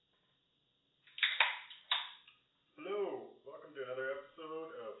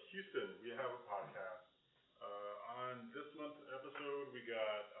Houston, we have a podcast. On this month's episode, we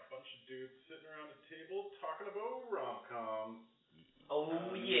got a bunch of dudes sitting around a table talking about rom-coms.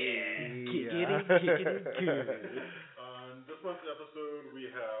 Oh yeah. Giggity. On this month's episode, we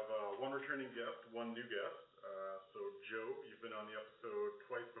have one returning guest, one new guest. So Joe, you've been on the episode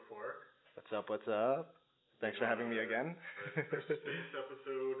twice before. What's up? Thanks for having me again. Our space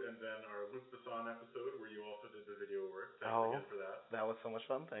episode, and then our Luc Besson episode, where you also did the video work. Thanks again for that. That was so much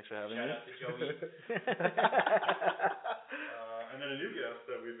fun. Thanks for having me. Shout out to Joey. And then a new guest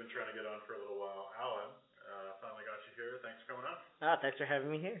that we've been trying to get on for a little while, Alan. Finally got you here. Thanks for coming on. Thanks for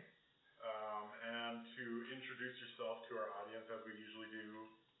having me here. And to introduce yourself to our audience, as we usually do,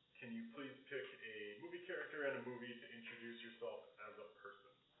 can you please pick a movie character and a movie to introduce yourself as a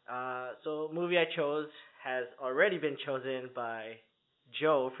person? So movie I chose has already been chosen by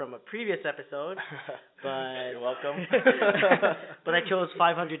Joe from a previous episode, but you're welcome. but I chose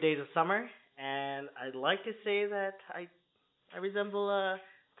 500 Days of Summer, and I'd like to say that I resemble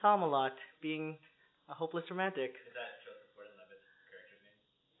Tom a lot, being a hopeless romantic. Is that Joseph Gordon-Levitt's character's name?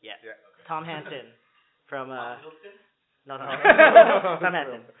 Yeah. Okay. Tom Hansen from Tom Hiddleston? no Tom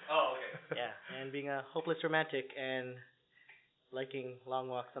Hansen. Oh, okay. Yeah, and being a hopeless romantic and liking long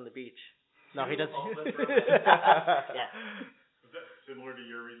walks on the beach. No, he doesn't. Hopeless romantic. Yeah. Is that similar to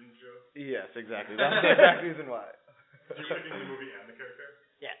your reasons, Joe? Yes, exactly. That's the exact reason why. You're picking the movie and the character?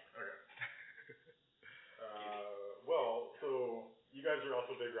 Yeah. Okay. Well, so you guys are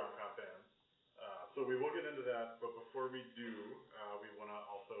also big rom-com fans. So we will get into that, but before we do, we want to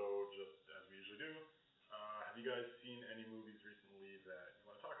also, just as we usually do, have you guys seen any movies recently that you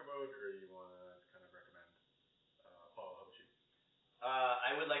want to talk about, or you want to kind of recommend? Paul, how about you?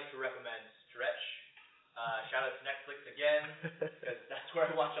 I would like to recommend Stretch. Shout out to Netflix again, because that's where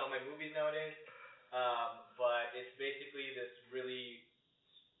I watch all my movies nowadays. But it's basically this really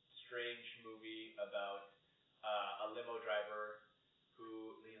strange movie about a limo driver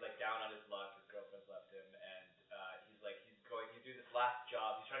who he's like down on his luck. His girlfriend's left him, and he's doing this last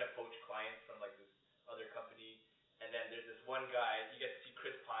job. He's trying to poach clients from like this other company, and then there's this one guy. You get to see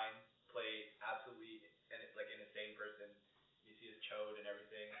Chris Pine play absolutely an insane person. You see his chode and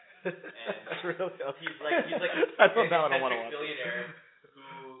everything, and That's really he's like I don't know. I don't want to eccentric watch billionaire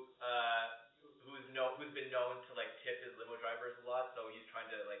who's been known to like tip his limo drivers a lot. So he's trying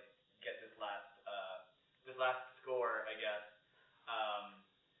to like get this last score, I guess,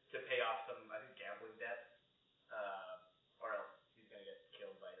 to pay off some gambling debt, or else he's gonna get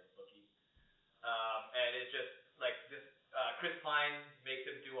killed by his bookie. And it's just like this. Chris Pine makes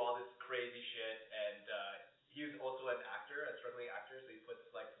him do all this crazy shit, and he's also a struggling actor, so he puts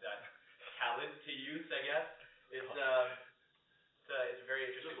like that talent to use, I guess. It's very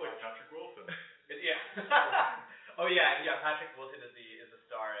interesting. Just like Patrick Wilson. Oh yeah. Patrick Wilson is the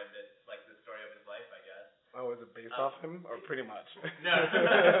star, and it's like the story of his life, I guess. Oh, is it based off him, or pretty much? No.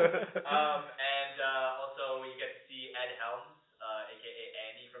 And also you get to see Ed Helms, aka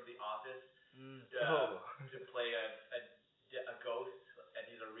Andy from The Office, to play a ghost, and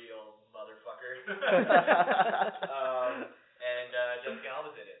he's a real motherfucker. And Jessica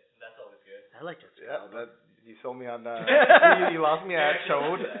Alba's in it, and that's always good. I like Jessica Yeah, Alba. you sold me on. You lost me at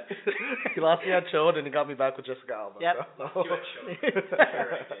Chode. You lost me at Chode, and you got me back with Jessica Alba. Yep. So. You had Chode.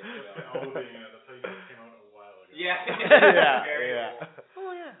 You're right, Jessica Alba being that's how you guys came out a while ago. Yeah. Very Yeah. cool.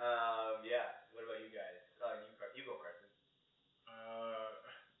 Oh yeah. Yeah. What about you guys? You go, Carson. I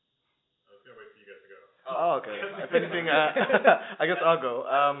was gonna wait for you guys to go. Oh, okay. If anything, I guess I'll go.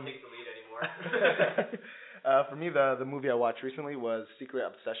 I don't take the lead anymore. For me, the movie I watched recently was Secret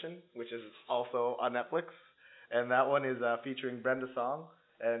Obsession, which is also on Netflix, and that one is featuring Brenda Song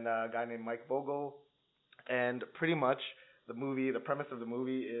and a guy named Mike Vogel, and pretty much the premise of the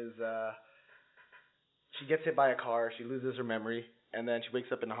movie is she gets hit by a car, she loses her memory, and then she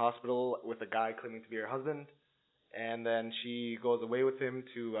wakes up in a hospital with a guy claiming to be her husband. And then she goes away with him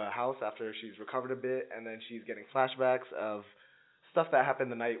to a house after she's recovered a bit, and then she's getting flashbacks of stuff that happened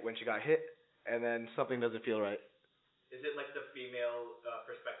the night when she got hit, and then something doesn't feel right. Is it like the female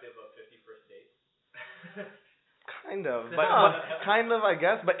perspective of 50 First Dates? Kind of, but kind of, I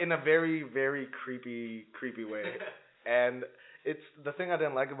guess, but in a very, very creepy way. And it's the thing I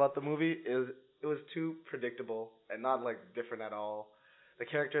didn't like about the movie is it was too predictable and not like different at all. The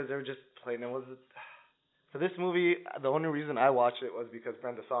characters, they were just plain. For this movie, the only reason I watched it was because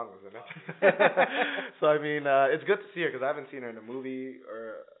Brenda Song was in it. So, I mean, it's good to see her because I haven't seen her in a movie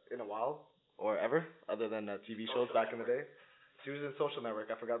or in a while or ever, other than TV shows back in the day. She was in Social Network.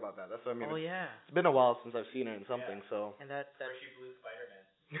 I forgot about that. That's what I mean. Oh yeah. It's been a while since I've seen her in something, so. And that Where she blew Spider-Man.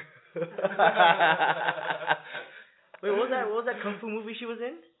 Wait, what was What was that kung fu movie she was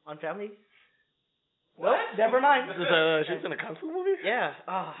in on Family? What? Nope, never mind. She was in a kung fu movie? Yeah.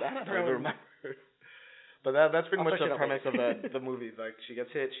 Oh, That's I hard to remember. remember. But that's pretty I'll much search the it up premise of later. the movie. Like, she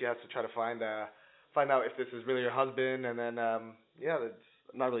gets hit, she has to try to find out if this is really her husband, and then it's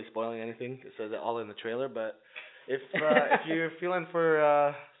I'm not really spoiling anything. It says it all in the trailer, but if you're feeling for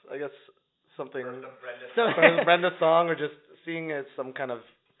I guess something Or some Brenda So- song. for Brenda song or just seeing it some kind of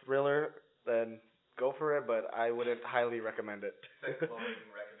thriller, then go for it. But I wouldn't highly recommend it. It's a glowing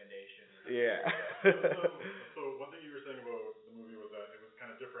recommendation. Yeah. So one thing you were saying about the movie was that it was kind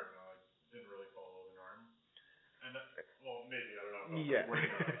of different. Didn't really follow the norm. And well, maybe I don't know. Yeah. One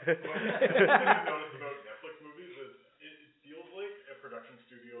thing I've noticed about Netflix movies is it feels like a production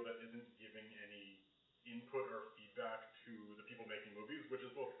studio that isn't giving any input or feedback to the people making movies, which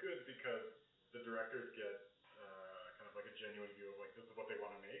is both good because the directors get kind of like a genuine view of like this is what they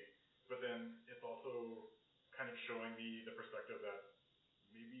want to make, but then it's also kind of showing me the perspective that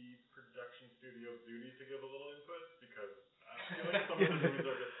maybe production studios do need to give a little input because I feel like some of the movies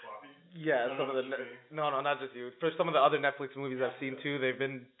are a bit sloppy. Yeah, I some don't of the know what you think. no, not just you. For some of the other Netflix movies I've seen too, they've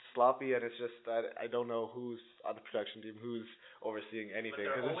been sloppy, and it's just I don't know who's on the production team, who's overseeing But anything.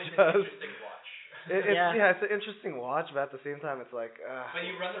 they're 'Cause always it's an just interesting watch. it's an interesting watch, but at the same time, it's like. But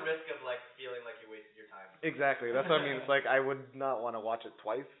you run the risk of like feeling like you wasted your time. Exactly. That's what I mean. It's like I would not want to watch it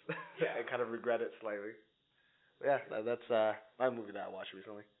twice. Yeah. I kind of regret it slightly. But yeah, that's my movie that I watched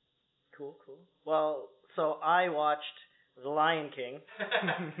recently. Cool. Well, so I watched The Lion King.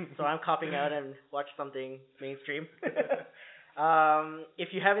 So I'm copping out and watched something mainstream. If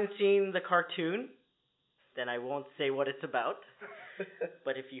you haven't seen the cartoon, then I won't say what it's about.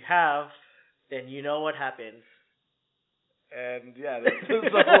 But if you have, then you know what happens. And yeah, that's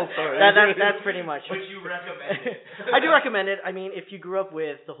the whole story. That's pretty much. Would you recommend it? I do recommend it. I mean, if you grew up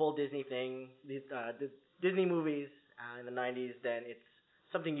with the whole Disney thing, the Disney movies in the 90s, then it's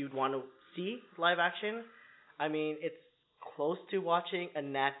something you'd want to see live action. I mean, it's close to watching a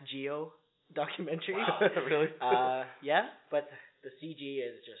Nat Geo documentary. Wow. Really? Yeah, but the CG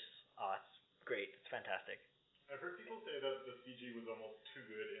is just, it's great. It's fantastic. I've heard people say that the CG was almost too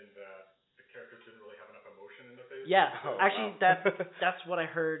good in that the characters didn't really have enough emotion in their face. Yeah, Oh, actually, wow. that's what I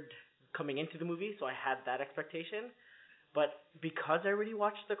heard coming into the movie, so I had that expectation. But because I already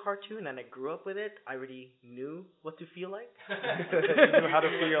watched the cartoon and I grew up with it, I already knew what to feel like. You knew how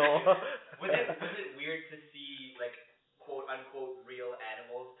to feel. Was it weird to see like quote unquote real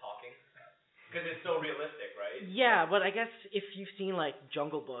animals talking? Because it's so realistic, right? Yeah, but I guess if you've seen like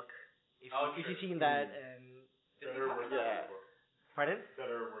Jungle Book, if Oh, you've true. seen that, and Better or worse than Yeah. Jungle Book? pardon,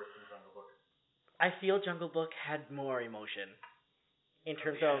 Better or worse than Jungle Book? I feel Jungle Book had more emotion in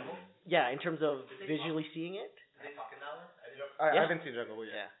terms the of animals? in terms of Did they visually seeing it. Are they talking that one? I didn't. I Yeah. haven't seen Jungle Book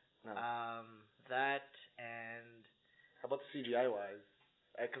yet. No. That and How about the CGI wise?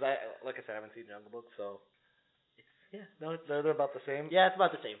 Because like I said, I haven't seen Jungle Book, so it's they're about the same. it's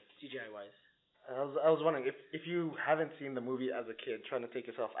about the same CGI wise. I was wondering if you haven't seen the movie as a kid, trying to take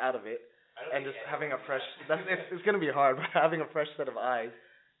yourself out of it, I don't and think just anyone having a would do fresh that. it's gonna be hard, but having a fresh set of eyes,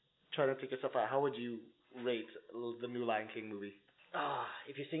 trying to take yourself out. How would you rate the new Lion King movie?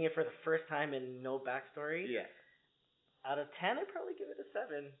 If you're seeing it for the first time and no backstory, Yeah. out of 10, I'd probably give it a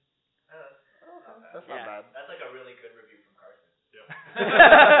 7. That's Yeah. not bad. That's like a really good review from Carson.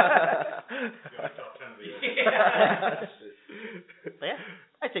 Yeah. Yeah, like top 10 of the year. But yeah,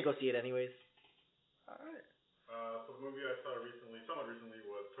 I'd say go see it anyways. Alright. So the movie I saw somewhat recently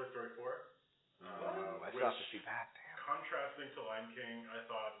was Toy Story 4. I which, still have to see that. Damn. contrasting to Lion King, I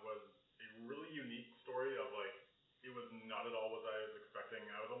thought was a really unique story of like, it was not at all what I was expecting.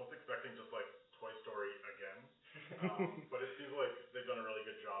 I was almost expecting just like Toy Story again. But it seems like they've done a really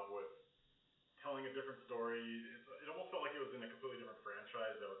good job with telling a different story. It almost felt like it was in a completely different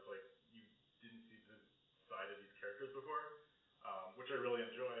franchise that was like, you didn't see this side of these characters before, which I really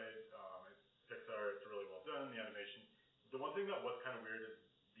enjoyed. It's Pixar, it's really well done, the animation. The one thing that was kind of weird is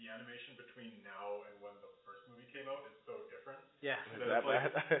the animation between now and when the first movie came out is so different. Yeah. Is that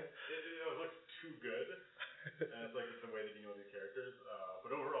bad? It looks too good, and it's like it's the way that you know these characters.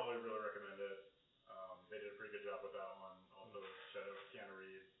 But overall, I really recommend it. They did a pretty good job with that one. Also, shout out Keanu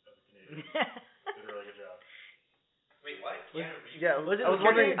Reeves as a Canadian. Did a really good job. Wait, what? Keanu Reeves? Yeah, Was it I was the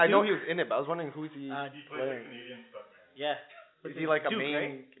wondering. I know Duke? he was in it, but I was wondering who's he He plays a playing. Canadian stuntman. Yeah. Is he like a Duke,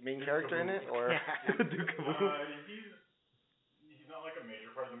 right? main character in it, or Duke Caboom? He's not like a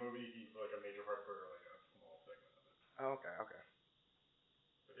major part of the movie. He's like a major part for like a small segment of it. Oh, okay.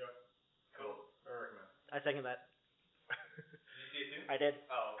 But yeah, Cool. I recommend. I second that. Did you see it too? I did.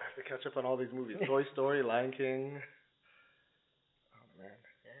 Oh. I have to catch up on all these movies. Toy Story, Lion King. Oh man.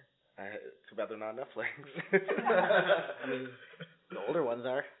 Yeah. I Too bad they're not on Netflix. I mean, the older ones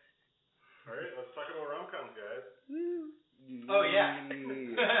are. Alright, let's talk about rom-coms, guys. Oh, yeah.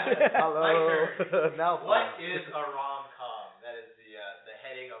 Hello. My turn. Now, What is a rom-com? That is the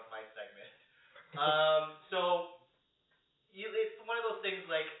heading of my segment. So it's one of those things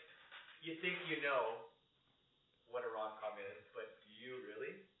like you think you know what a rom-com is, but do you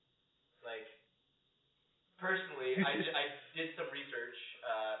really? Like, personally, I did some research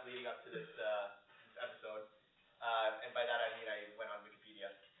leading up to this episode, and by that I mean I went on Wikipedia.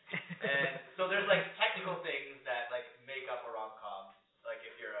 And so there's like technical things that like make up a rom-com. Like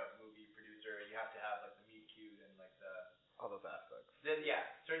if you're a movie producer, you have to have like the meet cute and like the all those aspects. yeah,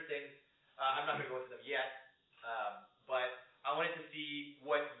 certain things. I'm not gonna go into them yet, but I wanted to see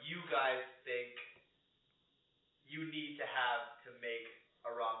what you guys think you need to have to make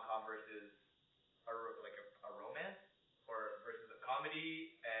a rom-com versus a romance or versus a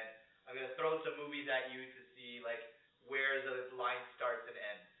comedy. And I'm gonna throw some movies at you to see like where the line starts and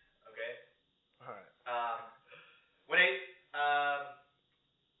ends. Okay. All right.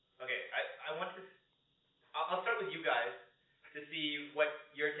 Okay. I want to. I'll start with you guys to see what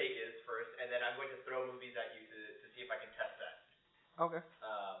your take is first, and then I'm going to throw movies at you to see if I can test that. Okay.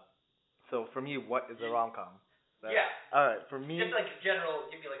 So for me, what is a rom-com? Yeah. All right. For me, just like general,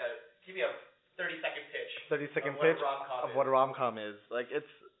 give me a 30-second pitch. 30-second of pitch what a rom-com of is. what a rom-com is. Like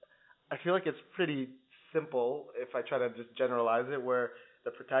I feel like it's pretty simple if I try to just generalize it, where the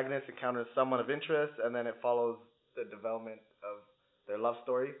protagonist encounters someone of interest, and then it follows the development of their love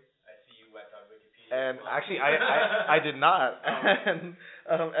story. I see you went on Wikipedia. And actually, I did not.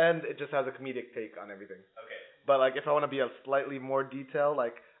 Oh. And it just has a comedic take on everything. Okay. But like, if I want to be a slightly more detailed,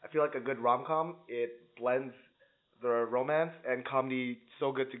 like I feel like a good rom-com, it blends the romance and comedy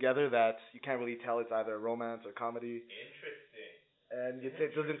so good together that you can't really tell it's either romance or comedy. Interesting. And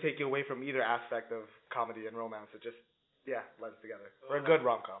it doesn't take you away from either aspect of comedy and romance. It just blends together. For a good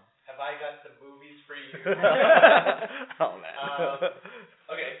rom-com. Have I got some movies for you? Oh man.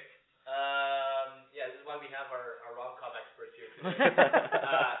 Okay. Yeah, this is why we have our rom-com experts here today.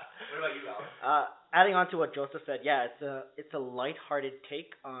 What about you, Alan? Adding on to what Joseph said, yeah, it's a lighthearted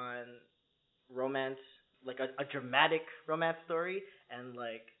take on romance, like a dramatic romance story, and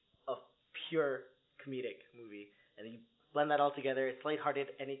like a pure comedic movie. And you blend that all together. It's lighthearted,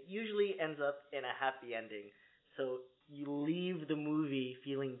 and it usually ends up in a happy ending. So you leave the movie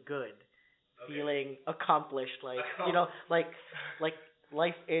feeling good, feeling accomplished, like you know, like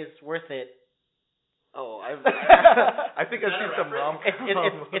life is worth it. Oh, I think I've seen some rom-com.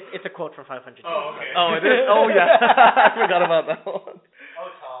 It's a quote from 500 Days. Oh, okay. Oh, it is. Oh, yeah. I forgot about that one.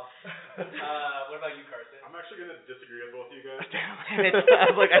 Oh, Tom. What about you, Carson? I'm actually gonna disagree with both of you guys. Damn it. I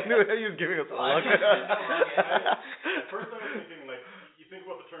was like, I knew he was giving us a look. At first I was thinking, like, you think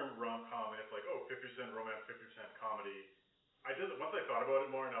about the term rom-com, and it's like, oh, 50% romance, 50% comedy. Once I thought about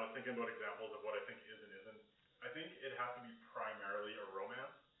it more, and I was thinking about examples of what I think is and isn't, I think it has to be primarily a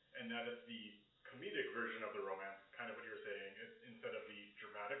romance, and that it's the comedic version of the romance, kind of what you were saying, instead of the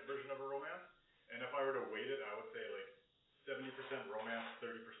dramatic version of a romance. And if I were to weight it, I would say like 70% romance,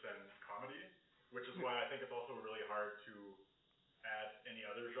 30% comedy, which is why I think it's also really hard to add any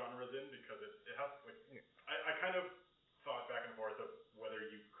other genres in, because it has, like, I kind of thought back and forth of whether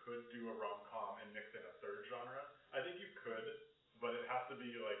you could do a rom-com and mix in a third genre. I think you could, but it has to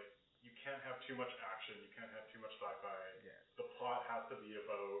be like, you can't have too much action, you can't have too much sci-fi. Yeah. The plot has to be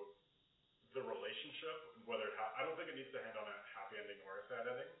about the relationship, I don't think it needs to end on a happy ending or a sad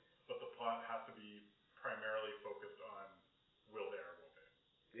ending, but the plot has to be primarily focused on will they or won't they.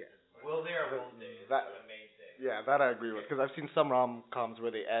 Yeah. Will they or won't they is the main thing. Yeah, that I agree with, because I've seen some rom-coms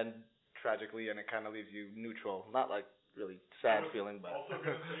where they end tragically and it kind of leaves you neutral, not like really sad feeling, but. Also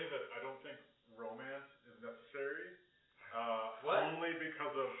going to say that I don't think romance is necessary. What? Only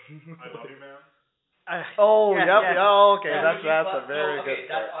because of I Love You Man. Okay, Yeah, that's a very good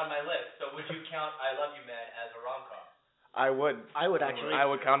that's part. on my list. So would you count I Love You Man as a rom-com? I would actually. I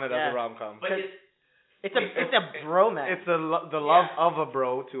would count it as a Yeah. rom-com. But It's a bromance. It's the love of a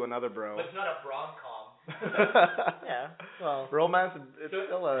bro to another bro. But it's not a brom-com. Yeah. Well, romance, it's So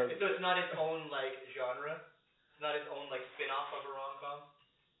still a. it's not its own like genre. It's not its own like spin-off of a rom-com.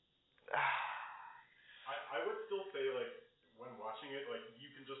 I would still say, like, when watching it, like, you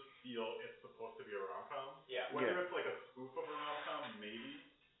can just feel it's supposed to be a rom-com. Yeah. Whether it's like a spoof of a rom-com, maybe,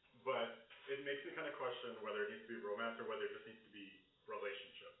 but it makes me kind of question whether it needs to be romance or whether it just needs to be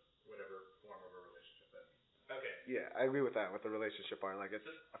relationship, whatever form of a relationship that means. Okay. Yeah, I agree with that, with the relationship part. Like,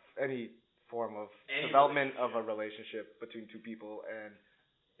 it's any form of Any development of a relationship between two people, and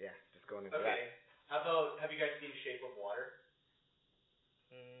yeah, just going into that. Okay. How about, have you guys seen Shape of Water?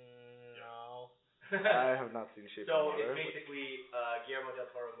 I have not seen Shape So of Water. it's basically Guillermo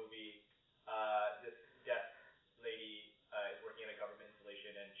del Toro movie. This deaf lady is working in a government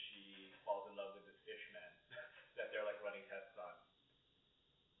installation and she falls in love with this fish man that they're like running tests on.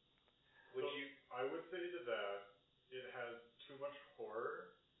 Would So you? I would say to that, it has too much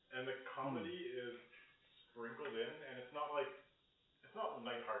horror, and the comedy is sprinkled in, and it's not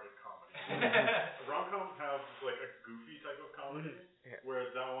lighthearted comedy. Rom-coms have like a goofy type of comedy,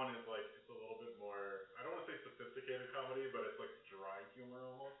 whereas that one is like it's a little bit more. I don't want to say sophisticated comedy, but it's like dry humor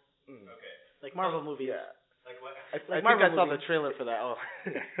almost. Okay. Like Marvel movies. Yeah. Like what? I think Marvel I saw the movies. trailer for that. Oh,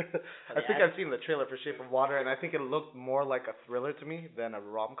 I think I've seen the trailer for Shape of Water, and I think it looked more like a thriller to me than a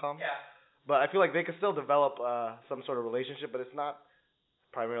rom-com. Yeah. But I feel like they could still develop some sort of relationship, but it's not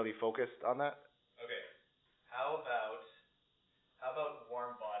primarily focused on that. Okay. How about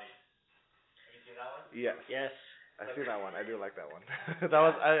Warm Bodies? Have you seen that one? Yes. Yes. I've seen that one. I do like that one.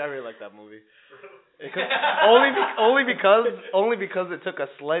 I really like that movie. Only because it took a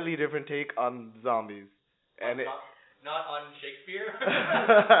slightly different take on zombies, and it. Not on Shakespeare.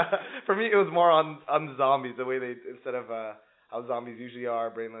 For me, it was more on zombies. The way they instead of how zombies usually are,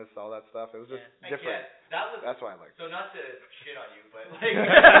 brainless, all that stuff. It was just different. That's why I liked it. So not to shit on you, but like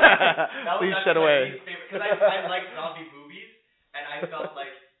Please shut away. Because I like zombie movies, and I felt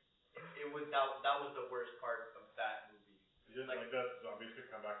like it was that was the worst part of that movie. You didn't like that zombies could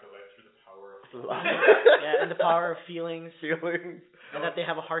come back to life through the power of Yeah, and the power of feelings, feelings, and that they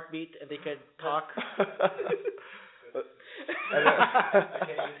have a heartbeat and they could talk. I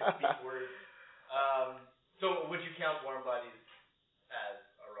can't even speak words. So would you count Warm Bodies as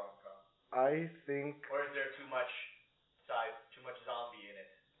a rom-com? I think. Or is there too much zombie in it?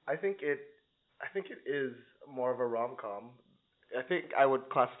 I think it is more of a rom-com. I think I would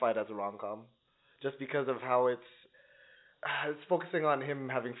classify it as a rom-com, just because of how it's focusing on him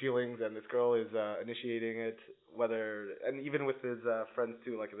having feelings and this girl is initiating it. And even with his friends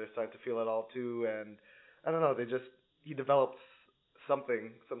too, like they're starting to feel it all too. And I don't know, he develops some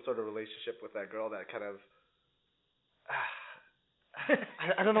sort of relationship with that girl that kind of.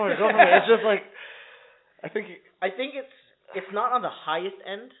 I don't know where to go from it. It's just like I think it's not on the highest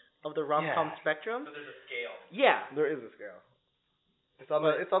end of the rom-com spectrum. So there's a scale. Yeah. There is a scale. It's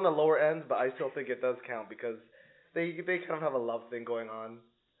on the lower end, but I still think it does count because they kind of have a love thing going on,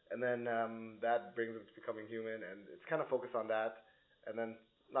 and then that brings them to becoming human, and it's kind of focused on that, and then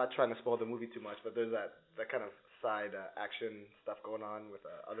not trying to spoil the movie too much, but there's that kind of side action stuff going on with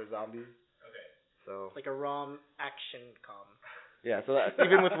other zombies. Okay. So Like a rom action com. yeah, so that,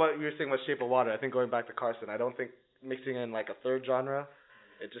 even with what you were saying with Shape of Water, I think going back to Carson, I don't think mixing in like a third genre,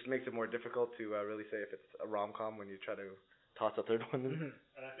 it just makes it more difficult to really say if it's a rom-com when you try to toss a third one in.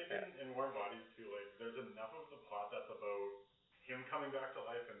 And I think in Warm Bodies too, like there's enough of the plot that's about him coming back to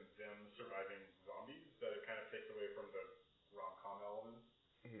life and them surviving zombies that it kind of takes away from the rom-com element.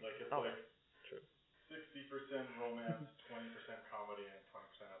 Like it's like true. 60% romance, 20% comedy, and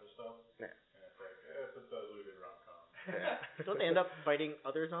 20% other stuff. Yeah. And it's like it's a diluted rom-com. Yeah. Don't they end up fighting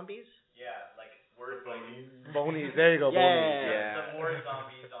other zombies? Yeah, like words like Bonies, there you go. Yeah. Bonies. the Yeah. more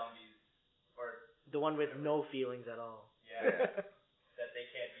zombies, or The one with no feelings at all. yeah, that they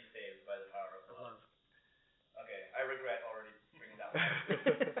can't be saved by the power of love. Okay, I regret already bringing that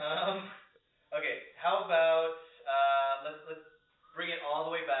one. Okay, how about let's bring it all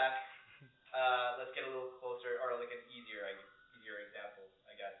the way back. Let's get a little closer, or like an easier example,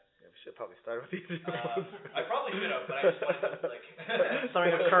 I guess. Yeah, we should probably start with these. I probably should have, but I just wanted to like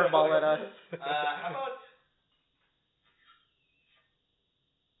throwing a curveball at us.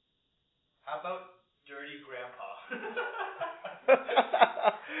 How about Dirty Grandpa?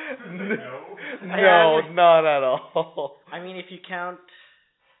 No, not at all. I mean, if you count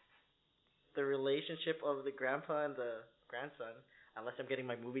the relationship of the grandpa and the grandson, unless I'm getting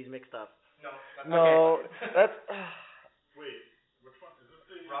my movies mixed up. No, that's Wait, which one is this?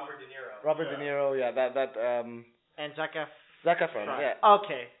 The Robert De Niro. Robert De Niro. Yeah, that And Zac Zac Efron. Yeah.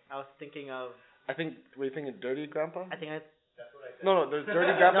 Okay, I was thinking of. I think. Were you thinking Dirty Grandpa? I think I. That's what I said. No, there's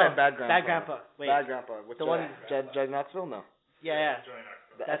Dirty Grandpa and Bad Grandpa. Bad Grandpa. Wait. Bad Grandpa. With The one- Judd Knoxville. No. Yeah. Johnny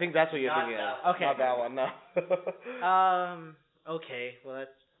Knoxville. I think that's what you're Not thinking that of. one. Okay. Not that one. No. Okay. Well,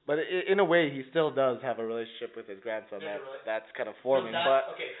 that's. But in a way, he still does have a relationship with his grandson. That's kind of forming. So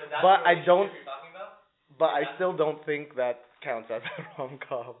but that's but the I don't. relationship you're talking about? But I still don't think that counts as a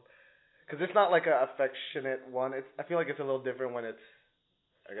rom-com. Because it's not like a affectionate one. I feel like it's a little different when it's,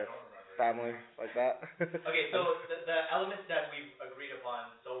 I guess, family like that. Okay, so the elements that we've agreed upon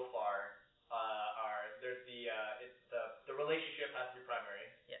so far are there's the relationship has to be primary.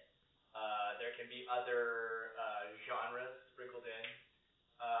 Yeah. There can be other genres sprinkled in.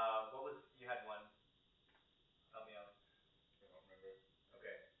 What was you had one?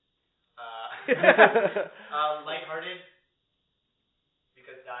 Lighthearted,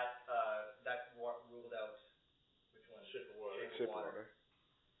 because that ruled out which one? Shape of Water. Shape of Water.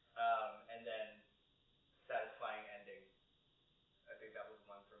 And then satisfying ending. I think that was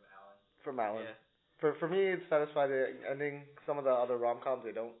one from Alan. From Alan. Yeah. For me, it's satisfying ending. Some of the other rom-coms,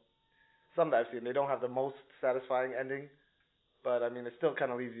 they don't. Some that I've seen, they don't have the most satisfying ending. But, I mean, it still kind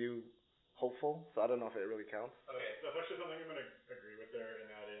of leaves you hopeful. So I don't know if it really counts. Okay. That's actually something I'm going to agree with there in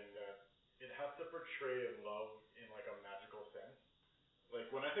that it has to portray love in like a magical sense. Like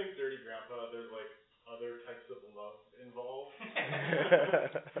when I think Dirty Grandpa, there's like other types of love involved.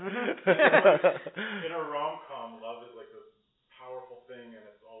 In a rom-com, love is like this powerful thing, and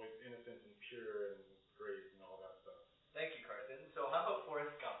it's always innocent and pure and great and all that stuff. Thank you, Carson. So how about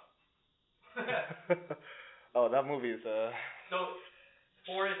Forrest Gump? Oh, that movie is So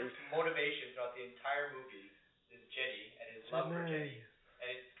Forrest's motivation throughout the entire movie is Jenny and his love for Jenny.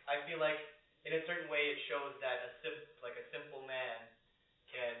 And I feel like in a certain way it shows that a simple man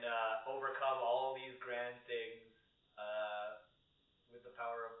can overcome all these grand things with the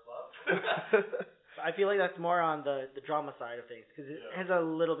power of love. I feel like that's more on the drama side of things because it has a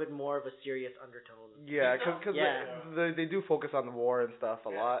little bit more of a serious undertone. Yeah, because Yeah. they do focus on the war and stuff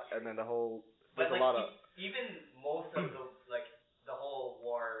a lot, and then the whole But there's like a lot of even most of the whole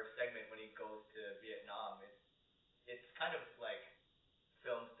war segment when he goes to Vietnam, it's kind of like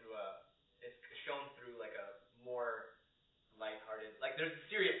filmed through it's shown through like a more lighthearted, like there's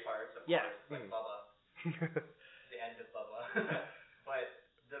serious parts of course, like Bubba, the end of Bubba, but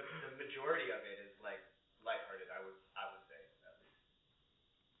the majority of it is like lighthearted. I would say at least.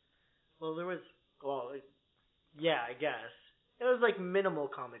 Well, I guess it was like minimal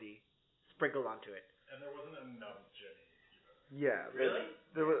comedy sprinkled onto it. And there wasn't enough Jenny. yeah. Really?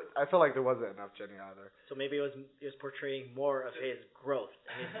 I felt like there wasn't enough Jenny either. So maybe it was portraying more of his growth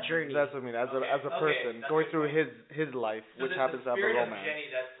and his journey. That's what I mean. As a person that's going your through point. his life, So which the happens to have a spirit romance. of Jenny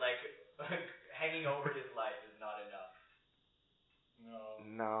that's like hanging over his life is not enough. No.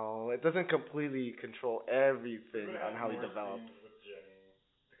 No, it doesn't completely control everything on how he develops. With Jenny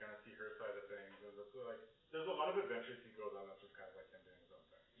to kind of see her side of things, and there's a lot of adventures he goes on that's just kind of like him doing his own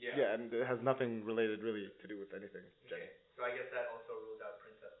thing. Yeah, and it has nothing related really to do with anything, Jenny. Okay. So I guess that also rules out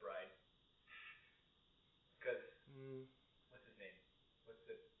Princess Bride. Because what's his name? What's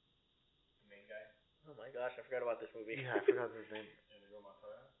the main guy? Oh my gosh, I forgot about this movie. Yeah, I forgot his name. Inigo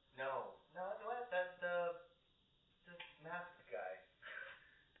Montoya. No, what? That's the masked guy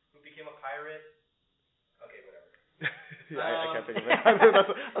who became a pirate. Okay, whatever. Yeah, I can't think of it.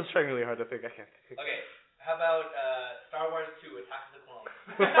 I was trying really hard to think. I can't think. Okay, how about Star Wars 2: Attack of the Clones?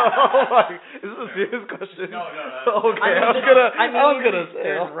 Oh my, is this a serious question? No. Okay, I was gonna say.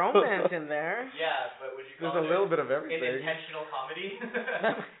 There's romance in there. Yeah, but would you call There's a it little bit of an everything. intentional comedy?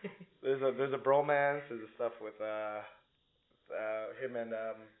 There's a bromance. There's a stuff with him and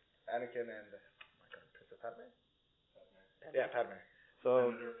Anakin and oh my God, Princess Padme. Yeah, Padme.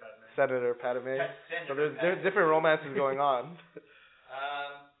 So Senator Padme. So there's different romances going on.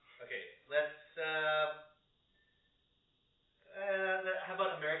 Okay, let's how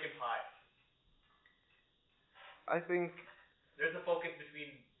about American Pie? I think There's a focus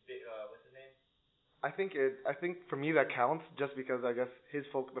between what's his name? I think for me that counts just because I guess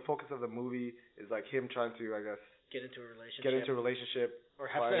the focus of the movie is like him trying to Get into a relationship. Or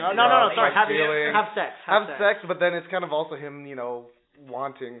have find- sex. No, sorry. find feelings, Have sex. have sex, but then it's kind of also him,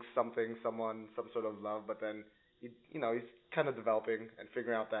 wanting someone, some sort of love, but then he's kind of developing and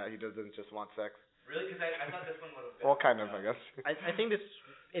figuring out that he doesn't just want sex. Really? Because I thought this one was a bit. Well, kind of, I guess. I think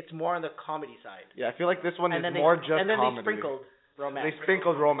it's more on the comedy side. Yeah, I feel like this one And is then more just and then comedy. they sprinkled romance. They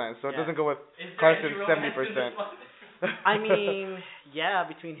sprinkled romance, so it Yeah. doesn't go with Is there Carson's any romance in 70%. this one? I mean, yeah,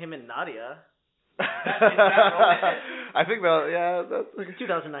 between him and Nadia. Is that romance? I think that's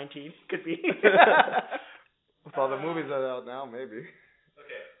 2019 could be. with all the movies that are out now, maybe.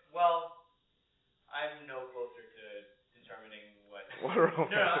 Okay. Well, I'm no closer to determining what. What romance?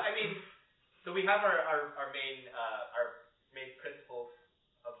 No, I mean, so we have our main principles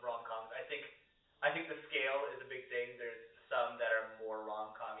of rom-coms. I think the scale is a big thing. There's some that are more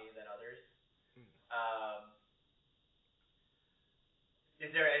rom-commy than others. Is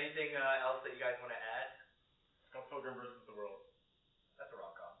there anything else that you guys want to add? Scott Pilgrim versus the World. That's a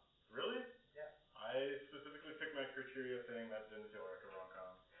rom-com. Really? Yeah. I specifically picked my criteria saying that didn't feel like a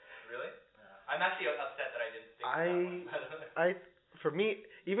rom-com. Really? Yeah. I'm actually upset that I didn't think of that one. For me,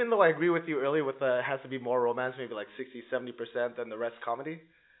 even though I agree with you earlier with it has to be more romance, maybe like 60-70% than the rest comedy,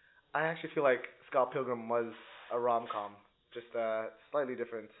 I actually feel like Scott Pilgrim was a rom-com. Just a slightly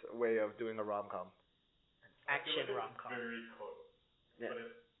different way of doing a rom-com. Action I feel like rom-com. It's very close. Yeah. But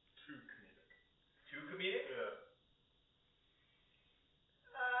it's too comedic. comedic? Yeah.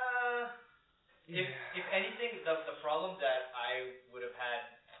 If anything, the problem that I would have had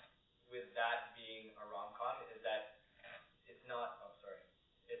with that being a rom-com is that it's not. Oh, sorry.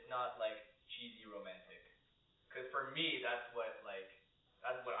 It's not like cheesy romantic. Because for me, that's what I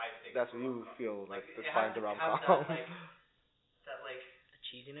think. That's of what a you rom-com. feel like it defines a has to rom-com. have that like The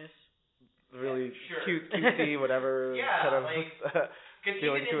cheesiness. Really sure. cutesy, whatever Yeah, kind of like, Because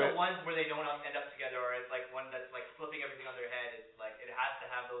feeling even to in the it. ones where they don't end up together, or it's like one that's like flipping everything on their head, it's like it has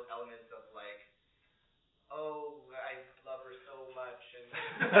to have those elements of like, oh, I love her so much, and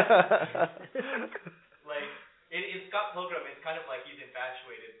like in Scott Pilgrim, it's kind of like he's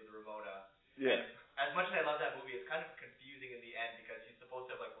infatuated with Ramona. Yeah. And as much as I love that movie, it's kind of confusing in the end because he's supposed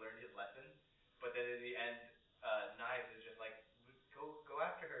to have like learned his lesson, but then in the end, Knives is just like, go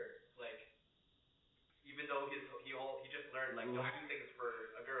after her, like. Even though he just learned like don't do things for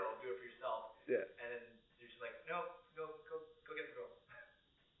a girl, do it for yourself. Yeah. And then you're just like, no, go get the girl.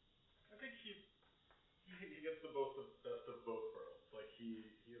 I think he gets the best of both worlds. Like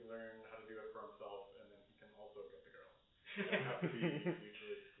he learned how to do it for himself, and then he can also get the girl. They don't have to be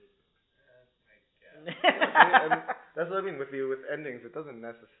mutually exclusive. I guess. And that's what I mean with endings. It doesn't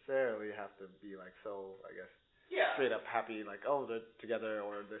necessarily have to be like so. I guess Yeah. straight up happy, like oh they're together,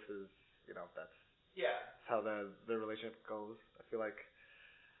 or this is that's Yeah. how the relationship goes. I feel like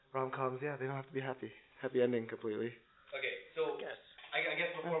rom-coms, yeah, they don't have to be happy ending completely. Okay, so Yes. I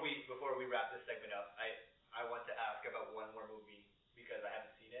guess before we wrap this segment up, I want to ask about one more movie because I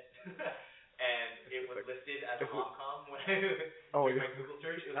haven't seen it, and it was listed as a rom-com when I did my Google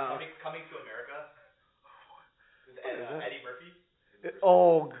search. It was coming to America with Eddie Murphy.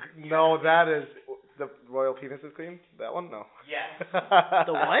 No, that is the Royal Penis is Clean. That one, no. Yes.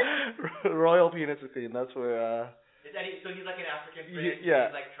 The what? Royal Penis is Clean. That's where. Is Eddie? So he's like an African prince. Yeah.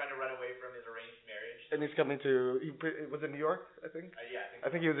 He's like trying to run away from his arranged marriage. And he's coming to. Was it New York? I think. Yeah.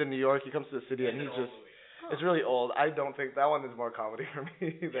 I think he was in New York. He comes to the city, and he's just. It's really old. I don't think that one is more comedy for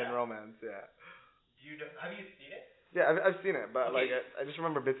me than romance. Yeah. Do you know? Have you seen it? Yeah, I've seen it, but Okay. like I just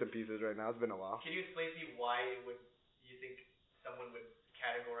remember bits and pieces right now. It's been a while. Can you explain to me why you think someone would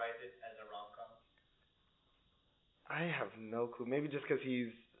categorize it as a rom-com? I have no clue. Maybe just because he's.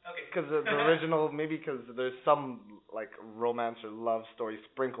 Okay. Because the original, maybe because there's some like romance or love story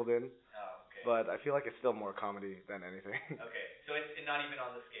sprinkled in, Oh, okay. but I feel like it's still more comedy than anything. Okay, so it's not even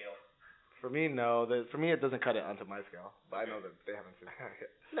on the scale. For me, no. For me, it doesn't cut it onto my scale. But I know that they haven't seen it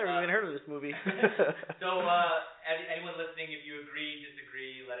yet. Never even heard of this movie. So, anyone listening, if you agree,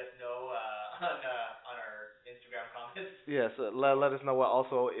 disagree, let us know on our Instagram comments. Yes, let us know what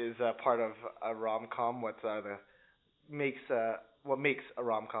also is part of a rom-com. What makes a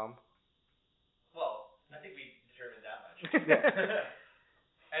rom-com? Well, I think we determined that much. Yeah.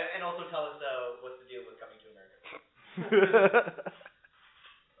 and also tell us what's the deal with Coming to America.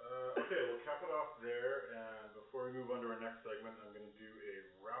 Okay, we'll cap it off there, and before we move on to our next segment, I'm going to do a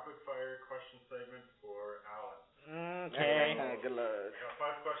rapid-fire question segment for Alan. Okay. Good luck.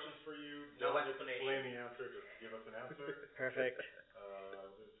 Got 5 questions for you. No Don't explanation. explain the answer, just give us an answer. Perfect.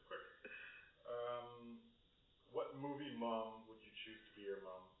 It's quick. What movie mom would you choose to be your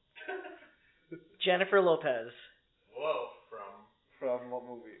mom? Jennifer Lopez. Whoa. From what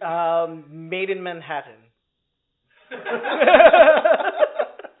movie? Made in Manhattan. Pick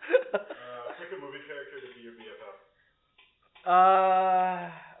a movie character to be your BFF.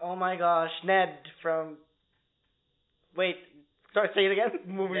 Oh my gosh, Ned from. Wait, sorry, say it again.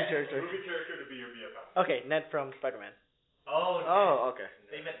 Movie character. Movie character to be your BFF. Okay, Ned from Spider-Man. Oh, Oh, okay.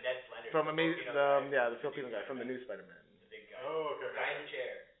 They meant Ned Flanders. From the Amazing, Filipino guy. the Filipino guy from the new Spider-Man. The big guy. Oh, okay. Guy in the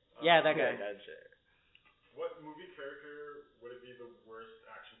chair. Yeah, that guy. What movie character would it be the worst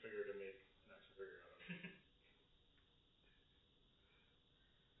action figure to make an action figure out of?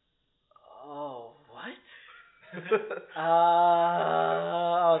 Oh, what?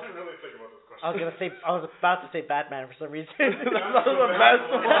 I didn't really think about this question. I was about to say Batman for some reason. That's not the best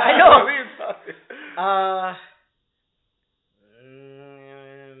one. I know.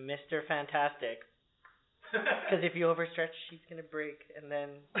 Mr. Fantastic. Because if you overstretch, she's gonna break, and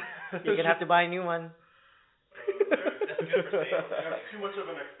then you're gonna have to buy a new one. That's good for sale. That's too much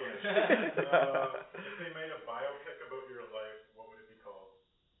of an explanation. If they made a biopic about your life, what would it be called?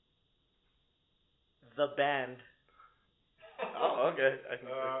 The Band. Oh, okay. And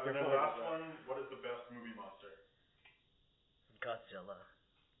then last one, what is the best movie monster? Godzilla.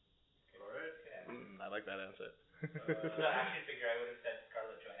 Alright. I like that answer. The action figure, I would have said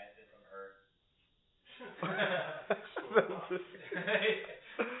Scarlett Johansson from Her.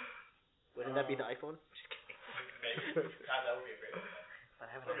 Wouldn't that be the iPhone? Just kidding. Maybe. God, that would be a great one. but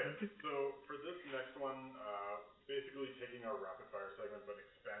I haven't. Okay, so for this next one, basically taking our rapid fire segment but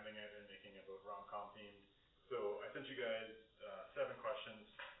expanding it and making it about rom-com themed. So I sent you guys 7 questions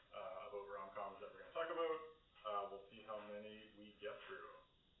about rom-coms that we're going to talk about. We'll see how many we get through.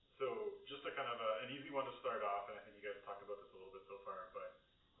 So just a kind of an easy one to start off, and I think you guys have talked about this a little bit so far, but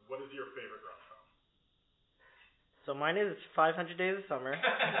what is your favorite rom-com? So mine is 500 Days of Summer.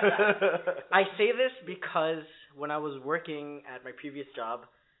 I say this because when I was working at my previous job,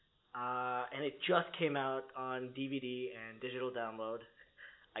 and it just came out on DVD and digital download,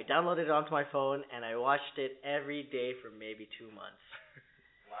 I downloaded it onto my phone and I watched it every day for maybe 2 months.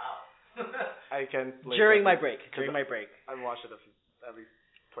 Wow. I can. During my break. I've watched it at least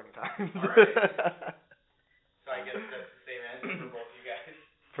 20 times. Alright. So I guess that's the same answer for both you guys.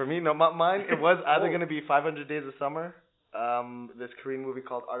 For me, no, mine, it was either going to be 500 Days of Summer, this Korean movie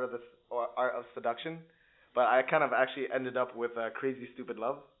called Art of Seduction, but I kind of actually ended up with Crazy Stupid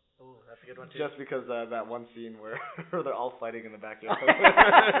Love. Oh, that's a good one too. Just because that one scene where they're all fighting in the backyard.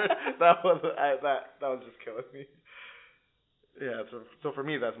 that was just killing me. Yeah, so for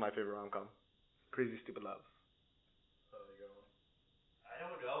me, that's my favorite rom-com. Crazy Stupid Love. I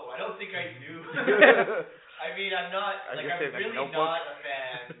don't know. I don't think I do. I mean, I'm really not a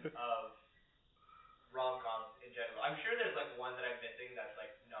fan of rom-coms in general. I'm sure there's like one that I'm missing that's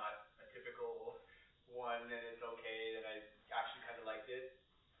like not a typical one and it's okay that I actually kind of liked it.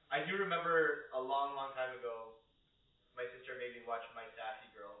 I do remember a long, long time ago, my sister made me watch My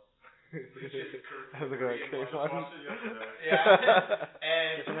Sassy Girl. Which is That's a good one. Yeah.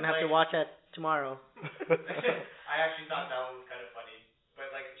 And guess I'm gonna have to watch that tomorrow. I actually thought that one was kind of funny,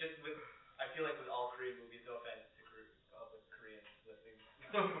 but like just with, I feel like with all Korean movies, no offense to all the Koreans listening,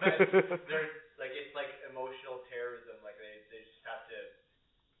 but they're like it's like emotional terrorism. Like they just have to.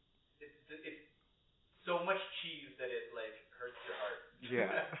 It's so much cheese that it like hurts your heart.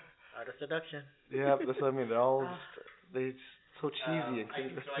 Yeah. Art of Seduction. Yeah, that's what I mean. They're all they so cheesy and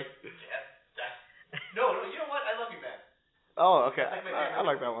crazy. So I guess that's no. You know what? I Love You Man. Oh, okay. That's like my favorite I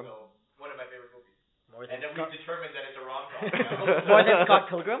like that movie, one. So one of my favorite movies. More And than then we've determined that it's a rom-com. More than Scott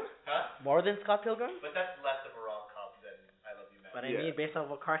Pilgrim? Huh? More than Scott Pilgrim? But that's less of a rom-com than I Love You Man. But I mean, based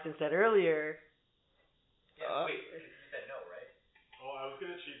on what Carson said earlier. Yeah, wait, you said no, right? Oh, I was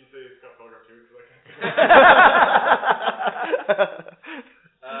gonna cheat and say Scott Pilgrim too, because I can't.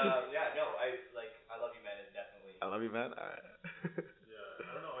 Yeah, no, I Love You Man is definitely. I Love You Man. Alright. Yeah,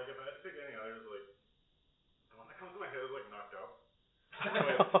 I don't know. Like if I had to pick any others, like the one that comes to my head is like Knocked Up.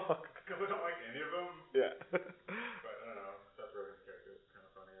 Because I don't like any of them. Yeah. But I don't know. Seth Rogen's character is kind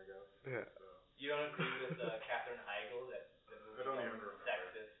of funny, I guess. Yeah. So. You don't agree with Katherine Heigl that the movie I don't is even remember.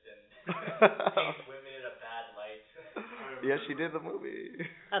 sexist and paints women in a bad light? Yeah, she did the movie.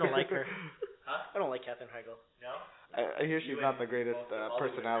 I don't like her. Huh? I don't like Katherine Heigl. No? I hear she's not the greatest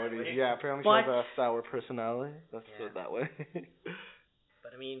personality. Hollywood, Yeah, apparently she has a sour personality. Let's put it that way.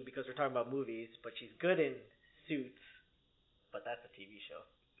 But I mean, because we're talking about movies, but she's good in Suits, but that's a TV show.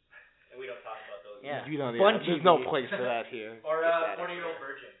 And we don't talk about those. Yeah. You don't. Fun There's TV. no place for that here. Or 40-Year-Old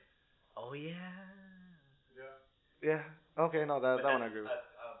Virgin. Oh yeah. Yeah. Yeah. Okay. No, that But one I agree with. A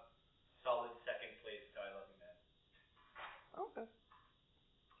solid second place to I Love You Man. Okay.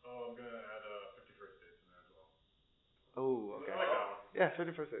 Oh, I'm gonna add 50 First Dates in there as well. Oh, okay. I like that one. Yeah,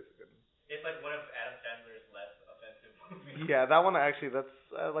 51st Dates is good. It's like one of Adam Sandler's less offensive movies. Yeah, that one actually.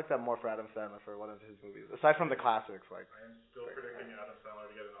 I like that more for Adam Sandler for one of his movies. Aside from the classics, like. I am still predicting Adam Sandler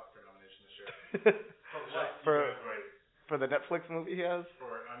to get an Oscar nomination this year. For what? for You guys wait. for the Netflix movie he has.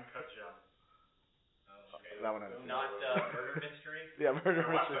 For Uncut Gems. Oh, okay. That one I haven't seen. Not Murder Mystery? Yeah, Murder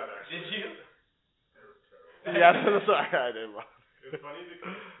I watched Mystery. that actually. Did you? It was terrible. Yeah, sorry, I didn't watch. It's funny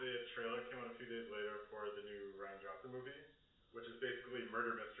because the trailer came out a few days later for the new Ryan Johnson movie, which is basically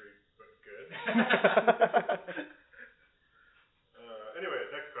Murder Mystery but good. Anyway,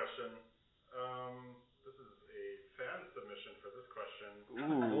 next question. This is a fan submission for this question.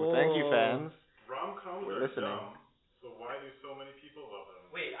 Ooh, thank you, fans. Rom-coms We're are listening. dumb, so why do so many people love them?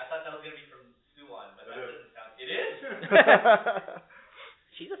 Wait, I thought that was going to be from Suwon, but It that is. doesn't sound... It is?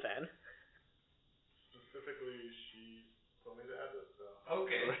 She's a fan. Specifically, she told me to add this, so.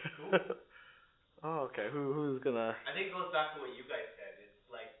 Okay, cool. Oh, okay. Who's gonna? I think it goes back to what you guys said. It's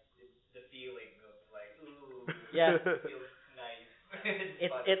like the feeling of like, ooh, Yeah. it feels nice.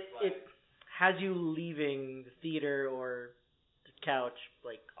 It has you leaving the theater or the couch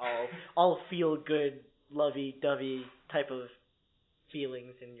like all feel good, lovey dovey type of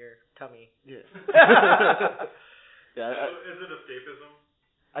feelings in your tummy. Yeah. Yeah. Is it escapism?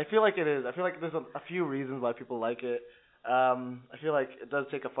 I feel like it is. I feel like there's a few reasons why people like it. I feel like it does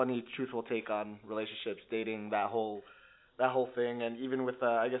take a funny, truthful take on relationships, dating, that whole that whole thing, and even with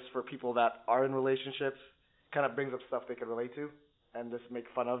I guess for people that are in relationships, kind of brings up stuff they can relate to, and just make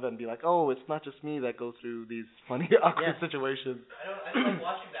fun of and be like, oh, it's not just me that goes through these funny awkward situations. I don't like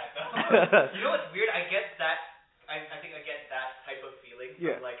watching that though. You know what's weird? I get that. I think I get that type of feeling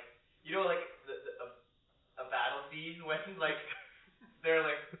from like, you know, like a battle scene when like they're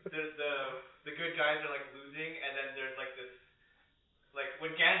like the good guys are like losing, and then there's like this. Like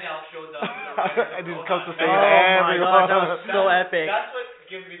when Gandalf shows up with the Riders and he of comes to Rohan. save Oh my god, that was so That's- epic. That's what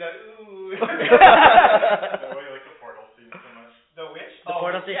gives me that ooh. Oh, you like the portal scene so much. The which? The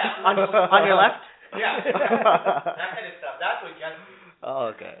portal scene yeah. on your left. Yeah. That kind of stuff. That's what gets me.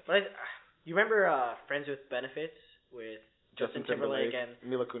 Oh, okay. But you remember Friends with Benefits with Justin Timberlake and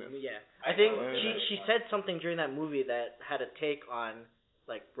Mila Kunis. yeah. I think Oh, yeah. she said something during that movie that had a take on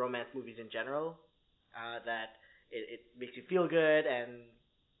like romance movies in general, that it makes you feel good, and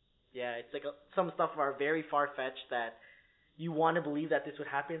yeah, it's like some stuff are very far fetched that you want to believe that this would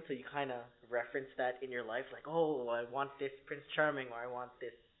happen, so you kind of reference that in your life, like, oh, I want this Prince Charming, or I want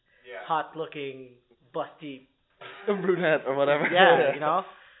this hot looking busty brunette or whatever. yeah, you know.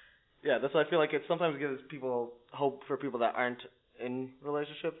 Yeah, that's why I feel like it sometimes gives people hope for people that aren't in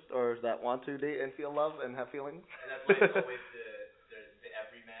relationships or that want to date and feel love and have feelings. And that's why it's always the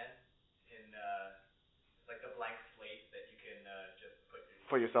everyman in like the blank slate that you can just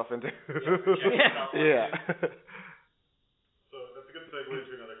put yourself into. project yourself onto. Yeah. So that's a good segue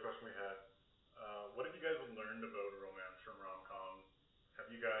to another question we had. What have you guys learned about romance from rom-coms?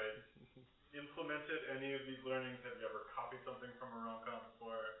 Have you guys implemented any of these learnings? Have you ever copied something from a rom-com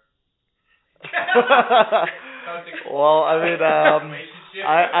before? Well, I mean,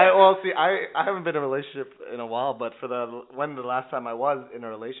 Relationship. I haven't been in a relationship in a while, but for the last time I was in a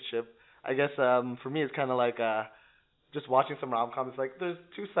relationship, I guess for me it's kind of like just watching some rom-coms. Like there's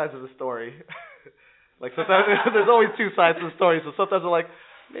two sides of the story. Like sometimes there's always two sides to the story. So sometimes I'm like,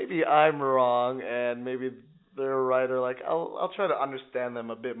 maybe I'm wrong and maybe they're right, or like I'll try to understand them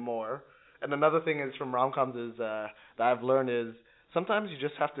a bit more. And another thing is from rom-coms is that I've learned is sometimes you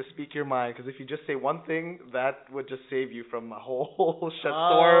just have to speak your mind, because if you just say one thing, that would just save you from a whole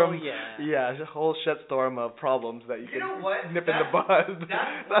shitstorm. Oh, yeah. Yeah, a whole shitstorm of problems that you You know can what? nip in the bud.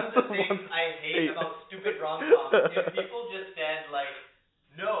 That's one of the things I hate about stupid rom-coms. If people just said like,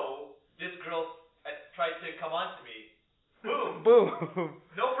 no, this girl tried to come on to me. Boom. Boom.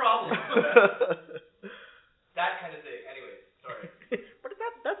 No problem. That kind of thing. Anyways, sorry. But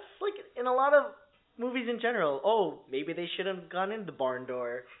that's like in a lot of movies in general. Oh, maybe they should have gone in the barn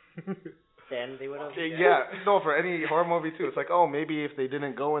door. Then they would have. Yeah, no, for any horror movie too. It's like, oh, maybe if they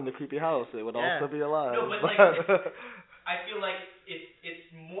didn't go in the creepy house, they would also be alive. No, but like, I feel like it's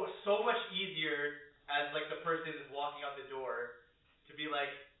so much easier as like the person is walking out the door to be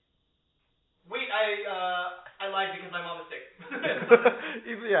like, wait, I lied because my mom is sick.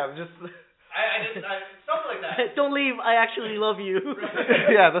 Yeah, just. I something like that. Don't leave. I actually love you.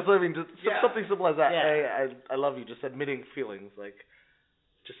 Right. Yeah, that's what I mean. Just something simple as that. Yeah. Hey, I love you. Just admitting feelings, like,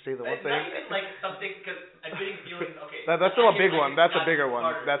 just say the one Not thing. even like something, because admitting feelings. Okay. That's still a I get, big like, one. That's a that's bigger one.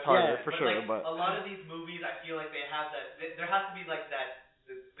 harder. That's harder Yeah. for sure. Like, But a lot of these movies, I feel like they have that. There has to be like that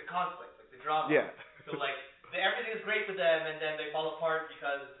the conflict, like the drama. yeah. So like everything is great with them, and then they fall apart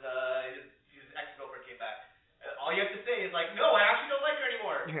because his ex-girlfriend came back. All you have to say is like, no, I actually don't like her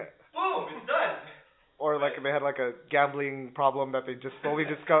anymore. Yeah. Boom, it's done. Or like they had like a gambling problem that they just slowly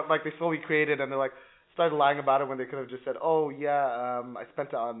discovered, like they slowly created, and they're like started lying about it when they could have just said, oh yeah, I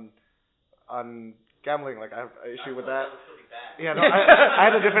spent it on gambling. Like I have an issue with that. That would still be bad. Yeah, no, I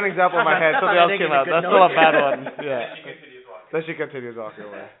had a different example in my head. That's Something not else making came a out. good That's still a note. bad one. And Yeah. she continues walking. Then she continues walking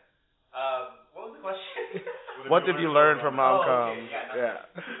away. What was the question? What did you learn from rom-coms? okay, Yeah.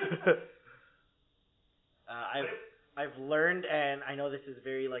 I've learned, and I know this is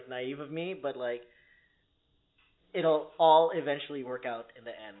very like naive of me, but like it'll all eventually work out in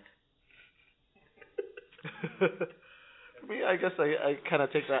the end. For me, I guess I kind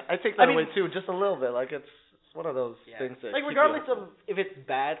of take that. I take that I mean- away too, just a little bit. Like it's one of those Yeah. things that Like keep regardless you. of if it's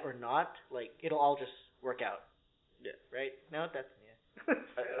bad or not, like it'll all just work out. Yeah. Right? No, that's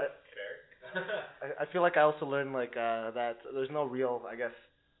I feel like I also learned like that there's no real, I guess,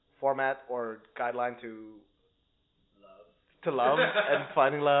 format or guideline to love and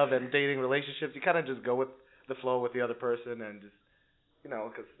finding love and dating relationships. You kind of just go with the flow with the other person, and just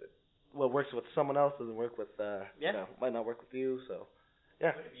because what works with someone else doesn't work with might not work with you. So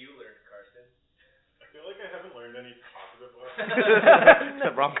yeah. What have you learned, Carson? I feel like I haven't learned any positive lessons.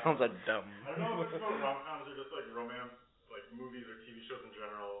 Except rom-coms are dumb. I don't know if it's about rom-coms or just like romance, like movies or TV shows in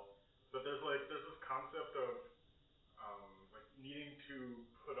general. But there's this concept of like needing to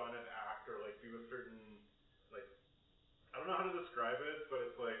put on an act or like do a certain like I how to describe it, but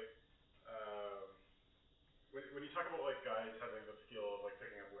it's like, um, when you talk about like guys having the skill of like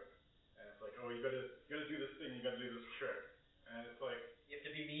picking up women, and it's like, oh, you gotta do this thing, you gotta do this trick, and it's like, You have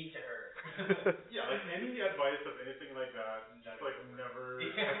to be mean to her. yeah, like any advice of anything like that, just like never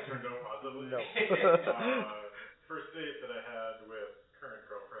has turned out positively. No. First date that I had with current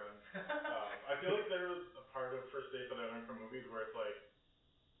girlfriend, I feel like there was a part of first date that I learned from movies where it's like,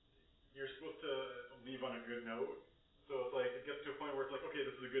 you're supposed to leave on a good note. So it's like, it gets to a point where it's like, okay,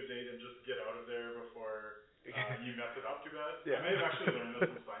 this is a good date and just get out of there before you mess it up too bad. Yeah. I may have actually learned this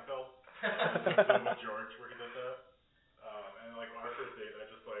from Seinfeld. With George, where he does that. And like on our first date, I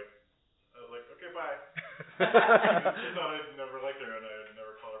was like, okay, bye. She thought I'd never like her and I'd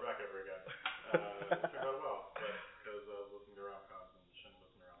never call her back ever again. It turned out well, but because I was listening to rom-coms and shouldn't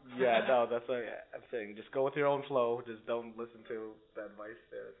listen to rom-coms. Yeah, no, that's what I'm saying. Just go with your own flow. Just don't listen to the advice,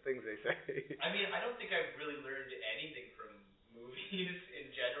 things they say. I mean, I don't think I've really learned anything from movies in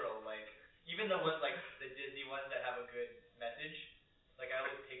general. Like, even the ones like the Disney ones that have a good message, like I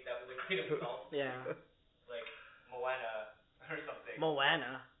always take that with a grain of salt. Yeah. Like Moana or something.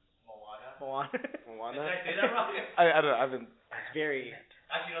 Moana. Moana. Moana? Did I say that wrong? I don't know. I've been. It's very.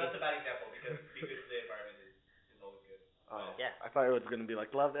 Actually, no, that's a bad example because be good to the environment is always good. Oh, Yeah. I thought it was gonna be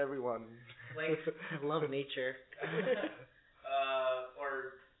like love everyone. Like, Love nature.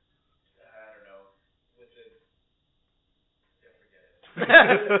 or I don't know, with the forget it.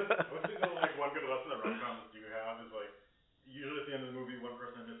 I would say though, like one good lesson that rom-coms do have is like, usually at the end of the movie, one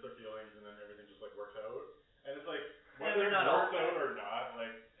person admits their feelings and then everything just like works out. And it's like, Yeah, whether they're it not works all- out or not,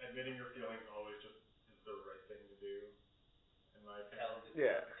 like admitting your feelings always just is the right thing to do, in my opinion.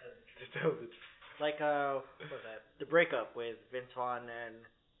 Yeah. Just tell the truth. Like what was that? The breakup with Vince Vaughn and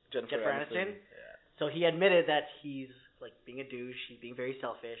Jennifer Aniston. Yeah. So he admitted that he's like being a douche, he's being very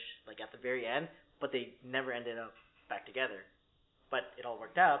selfish, like at the very end, but they never ended up back together. But it all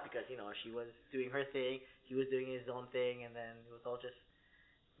worked out because, you know, she was doing her thing, he was doing his own thing, and then it was all just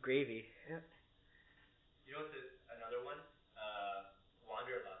gravy. Yeah. You know what's another one?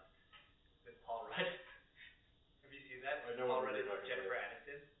 Wanderlust with Paul Rudd. Have you seen that? I know Paul what Rudd you're and talking Jennifer about.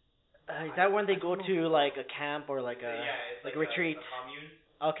 Aniston. Is that when they go to like a camp or like a Yeah, it's like like a retreat? A commune,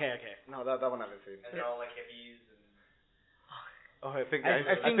 Okay. No, that one I haven't seen. and they're all like hippies and. Oh, I think I've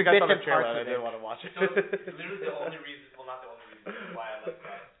I seen think I saw bits the and trailer. parts I of didn't it. want to watch it. So it's literally the only reason, well, not the only reason why I like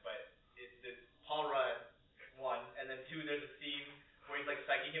that, but it's Paul Rudd, one, and then two, there's a scene where he's like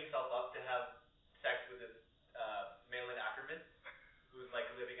psyching himself up to have sex with his Malin Ackerman, who's like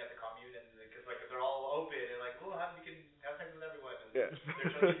living at the commune, and because like they're all open and like, oh, you can have sex with everyone, and Yeah. he's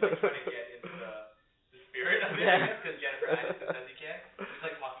like trying to get into the spirit of it, I guess, because Jennifer Aniston says he can. He's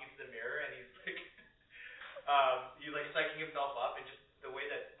like talking into the mirror, and he's like psyching himself up, and just the way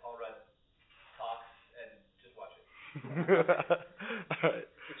that Paul Rudd talks, and just watch it. Alright.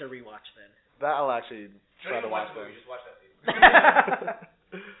 It's a rewatch then. That I'll actually Don't try even to watch watch the then. movie, just watch that scene.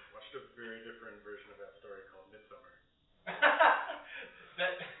 Watched a very different version of that story called Midsummer.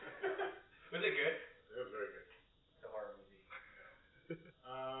 That was it good? It was very good. It's a horror movie.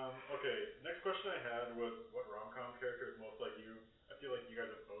 Okay, next question I had was what rom-com character is most like you? I feel like you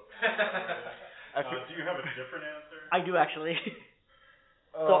guys have both answered. Do you have a different answer? I do actually.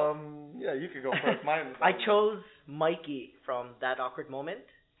 Yeah, you could go first. Mine. I chose Mikey from That Awkward Moment.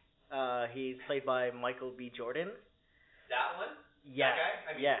 He's played by Michael B. Jordan. That one? Yeah. That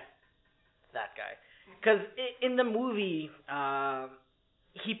guy? I mean, Yeah. That guy. Because in the movie,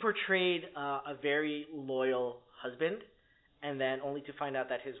 he portrayed a very loyal husband, and then only to find out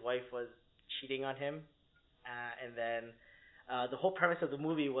that his wife was cheating on him. And then the whole premise of the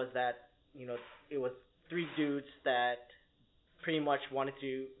movie was that, you know, it was three dudes that pretty much wanted to,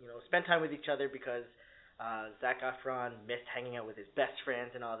 you know, spend time with each other because Zac Efron missed hanging out with his best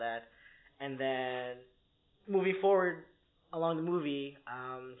friends and all that. And then moving forward along the movie,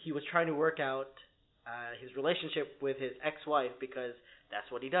 he was trying to work out his relationship with his ex-wife because that's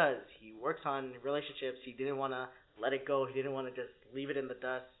what he does. He works on relationships. He didn't want to let it go. He didn't want to just leave it in the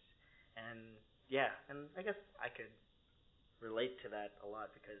dust. And yeah, and I guess I could relate to that a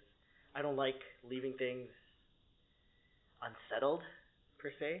lot because I don't like leaving things unsettled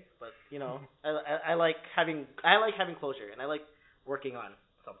per se, but you know, I like having closure, and I like working on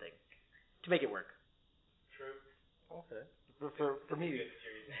something to make it work. True. Okay. For me,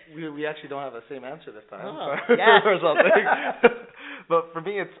 Good series. we actually don't have the same answer this time. Oh, yes. Or something. But for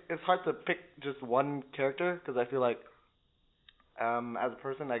me, it's hard to pick just one character because I feel like as a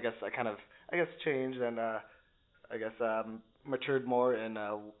person, I guess changed and I guess matured more in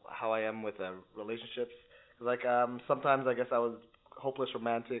how I am with relationships. Like sometimes I guess I was hopeless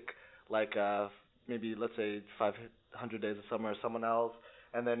romantic like maybe let's say 500 Days of Summer or someone else,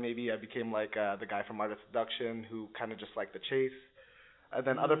 and then maybe I became like the guy from Art of Seduction who kind of just liked the chase. And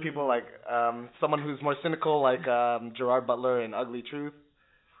then other people like someone who's more cynical like Gerard Butler in Ugly Truth,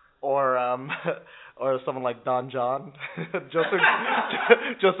 or or someone like Don John,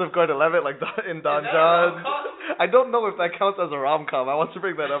 Joseph Gordon-Levitt like in Don John. I don't know if that counts as a rom-com. I want to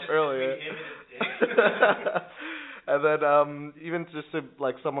bring that up earlier. And then even just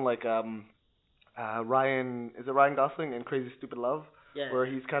like someone like Ryan, is it Ryan Gosling in Crazy Stupid Love? Yeah. Where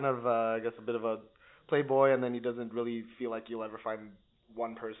he's kind of I guess a bit of a playboy, and then he doesn't really feel like you'll ever find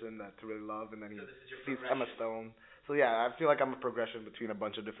one person that to really love, and then he sees Emma Stone. So yeah, I feel like I'm a progression between a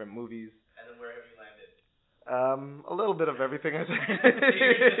bunch of different movies. And then where have you landed? A little bit of everything, I think.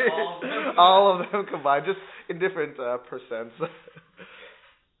 All of them? All of them combined, just in different percents.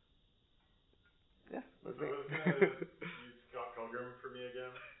 Yeah, that's I me. was gonna use Scott Pilgrim for me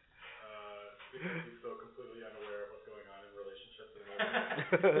again, because he's so completely unaware of what's going on in relationships and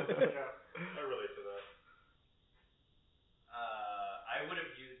everything. Yeah, I relate to that. I would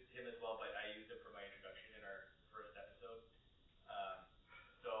have used him as well, but I used him for my introduction in our first episode.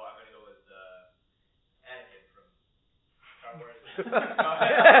 So I'm gonna go with Anakin from Star Wars.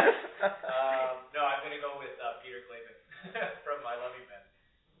 No, I'm gonna go with Peter Clavin from I Love You Man.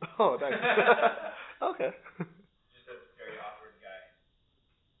 Oh, nice. Okay. Just a very awkward guy.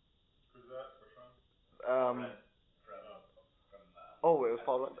 Who's that? Which one? From Oh, it was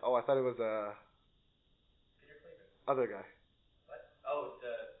Paul Rudd? Oh, I thought it was Peter Clavin. other guy. What? Oh,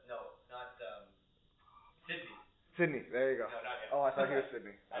 not Sydney. Sydney. There you go. No, not him. Oh, I thought he was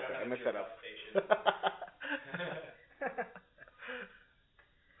Sydney. I don't Okay, know I mixed that up.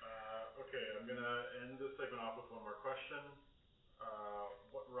 Okay, I'm gonna end this segment off with one more question.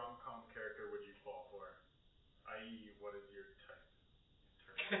 What rom-com character would you fall for? I.e., what is your type in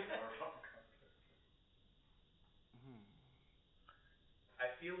terms of rom-com character? I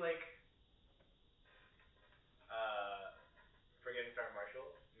feel like Forgetting Sarah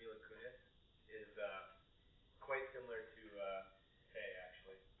Marshall, Mila Kunis, is quite similar to Faye,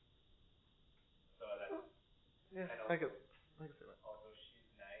 actually. So that's Yeah, and I also, could see that. also she's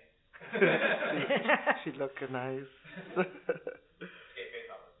nice. She look nice. Okay, Faye's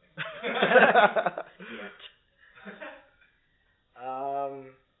not listening.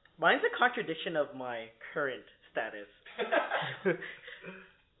 Mine's a contradiction of my current status.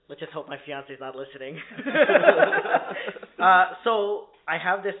 Let's just hope my fiance's not listening. So I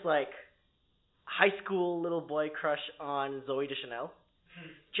have this like high school little boy crush on Zooey Deschanel,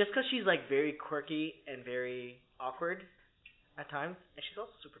 just because she's like very quirky and very awkward at times, and she's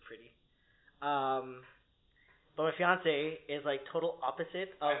also super pretty. But my fiance is like total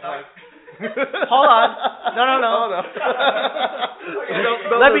opposite of like. Hold on, no.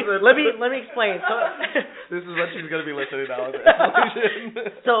 Let me explain. So this is what she's gonna be listening now.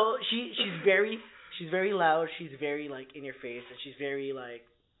 So she's very loud. She's very like in your face, and she's very like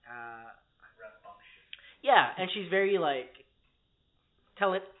yeah, and she's very like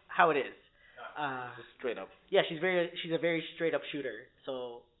tell it how it is. Just straight up. Yeah, she's a very straight up shooter.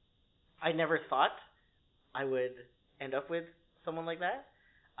 So I never thought I would end up with someone like that.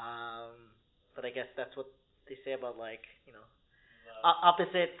 But I guess that's what they say about like, you know,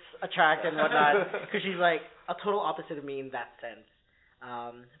 opposites attract and whatnot. Because she's like a total opposite of me in that sense.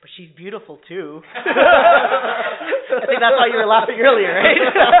 But she's beautiful too. I think that's why you were laughing earlier, right?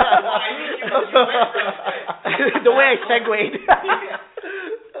 The way I segued.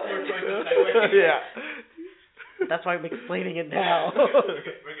 Yeah. That's why I'm explaining it now. We're good.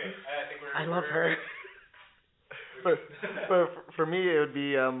 I think I love her. For me, it would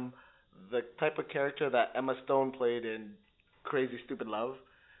be the type of character that Emma Stone played in Crazy Stupid Love,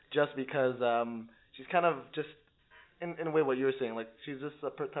 just because she's kind of just in a way what you were saying, like she's just the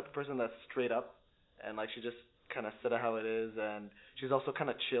type of person that's straight up, and like she just kind of said it how it is, and she's also kind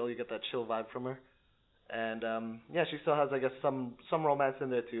of chill. You get that chill vibe from her, and yeah, she still has I guess some romance in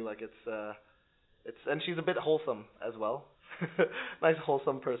there too. Like it's and she's a bit wholesome as well. Nice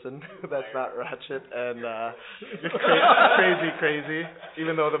wholesome person that's not ratchet and just crazy.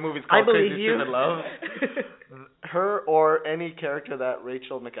 Even though the movie's called Crazy Stupid Love. Her or any character that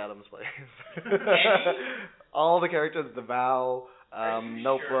Rachel McAdams plays. All the characters, The Vow,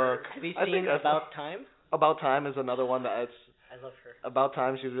 Notebook. Have you seen About Time? About Time is another one that I love her. About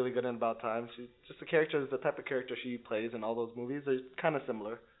Time, she's really good in About Time. She's just the type of character she plays in all those movies. They're kind of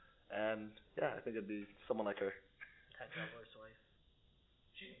similar, and yeah, I think it'd be someone like her. Traveler's Wife.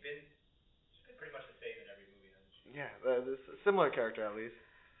 She's been pretty much the same in every movie, hasn't she? Yeah, this similar character at least.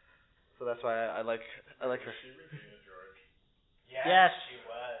 So that's why I like her. She Regina George. Yes, Yes. she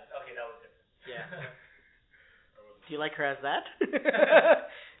was. Okay, that was different. Yeah. Do you like her as that?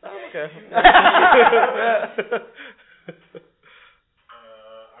 Okay.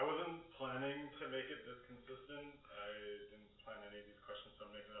 I wasn't planning to make it this consistent. I didn't plan any of these questions, so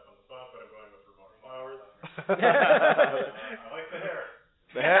I'm making it up on the spot, but I'm going with Ramona Flowers. I like the hair.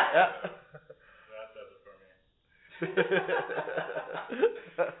 The hair, yeah. That does it for me.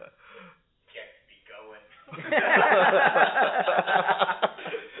 Gets me going.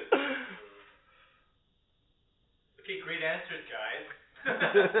 Okay, great answers, guys.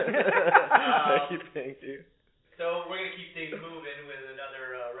 Thank you. So we're gonna keep things moving with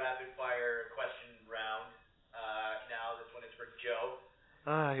another rapid fire question round. Now this one is for Joe.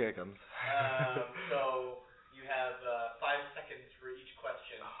 Here it comes. So you have 5 seconds for each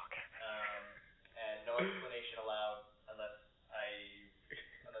question. Okay. And no explanation allowed unless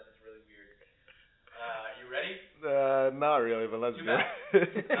it's really weird. You ready? Not really, but let's You do bet.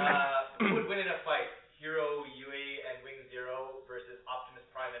 it. Who would win in a fight? Hero Yui and Wing Zero versus Optimus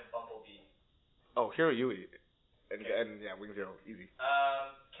Prime and Bumblebee. Oh, Hero Yui. Okay. And yeah, Wing Zero, easy.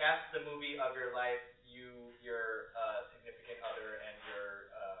 Cast the movie of your life, your significant other, and your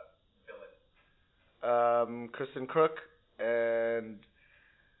villain. Kristen Crook and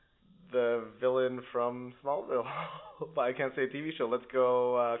the villain from Smallville. But I can't say TV show. Let's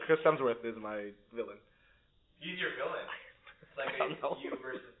go. Chris Hemsworth is my villain. He's your villain. It's like you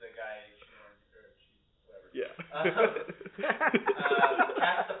versus the guy, whatever. Yeah.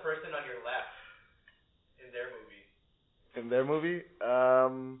 Cast the person on your left in their movie. In their movie,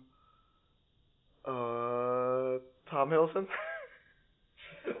 Tom Hiddleston.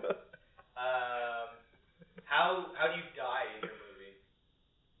 How do you die in your movie?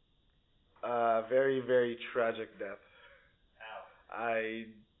 Very, very tragic death. How? I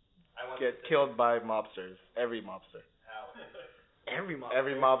want get killed by mobsters. Every mobster. How? Every mobster.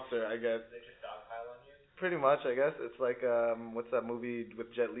 Every mobster, I get. They just dogpile on you? Pretty much, I guess. It's like, what's that movie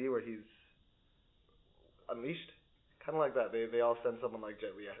with Jet Li where he's unleashed? Kind of like that. They all send someone like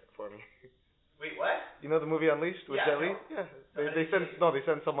Jet Li for me. Wait, what? You know the movie Unleashed with Jet Li? No. Yeah. So They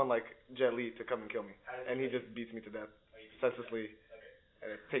send someone like Jet Li to come and kill me, and he just just beats me to death Okay. senselessly,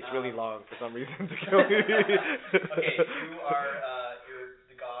 and it takes really long for some reason to kill me. Okay, you are you're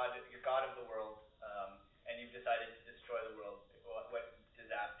the god of the world, and you've decided to destroy the world.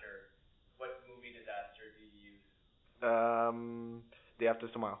 What movie disaster do you use? Day After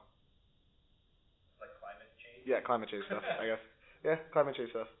Tomorrow. Like climate change? Yeah, climate change stuff, I guess. Yeah, climate change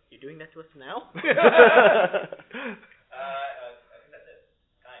stuff. You're doing that to us now? I think that's it.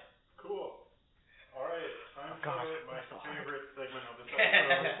 Time. Cool. All right, time gosh, for my that's so hard. favorite segment of this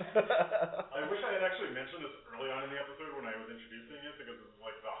episode. I wish I had actually mentioned this early on in the episode when I was introducing it because it was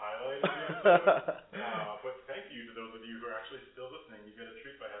like the highlight of the episode. But thank you to those of you who are actually still listening. You get a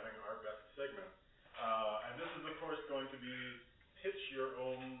treat by having our best segment. And this is of course going to be pitch your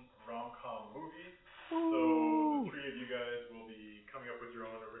own rom-com movie. So the three of you guys will be coming up with your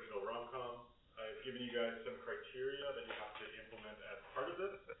own original rom-com. I've given you guys some criteria that you have to implement as part of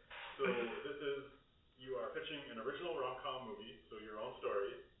this. So this is, you are pitching an original rom-com movie, so your own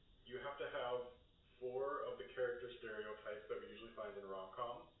story. You have to have 4 of the character stereotypes that we usually find in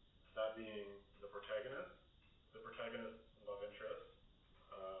rom-coms, that being the protagonist's love interest,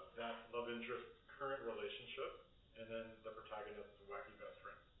 that love interest's current relationship, and then the protagonist's wacky best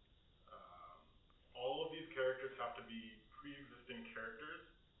friend. All of these characters have to be pre-existing characters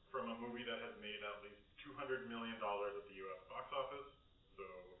from a movie that has made at least $200 million at the U.S. box office. So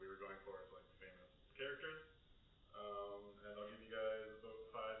what we were going for is like famous characters. And I'll give you guys about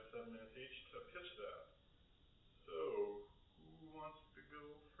 5 to 7 minutes each to pitch that. So who wants to go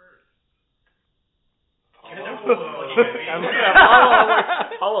first?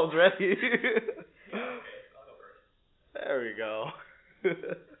 Paulo's ready. Okay, I'll go first. There we go.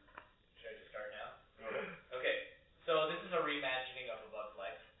 Should I just start now? Okay, so this is a reimagining of A Bug's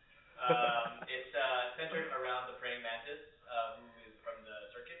Life. It's centered around the praying mantis, who is from the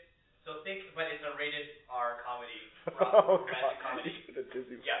circus. So but it's a rated R comedy, romantic comedy.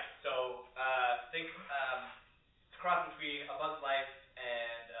 Yeah, so think it's a cross between A Bug's Life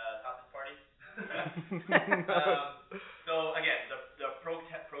and Sausage Party. So again, the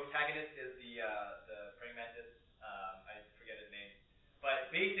protagonist is the praying mantis. I forget his name.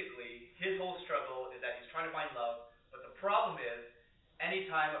 But basically, his whole struggle is that he's trying to find love, but the problem is,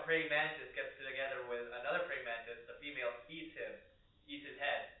 anytime a praying mantis gets together with another praying mantis, the female eats his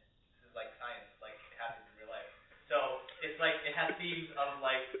head. This is like science, like it happens in real life. So it's like it has themes of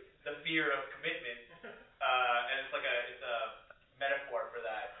like the fear of commitment, and it's a metaphor for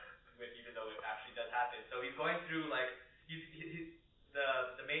that, even though it actually does happen. So he's going through like he's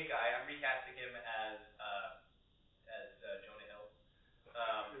the main guy. I'm recasting him as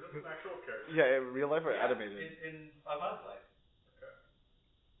an actual character? Yeah, in real life or Yeah, animated? In A Bug's Life. Okay.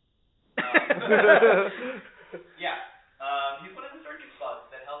 Yeah. He's one of the circus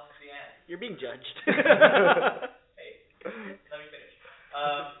bugs that helps the ants. You're being judged. Hey, let me finish.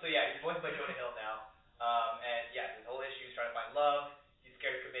 So yeah, he's voiced by Jonah Hill now. And yeah, his whole issue is trying to find love. He's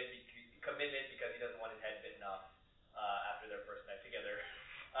scared of commitment because he doesn't want his head bitten off after their first night together.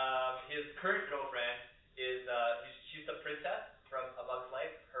 His current girlfriend is she's the princess from A Bug's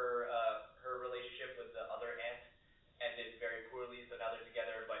Life. Her relationship with the other ant ended very poorly, so now they're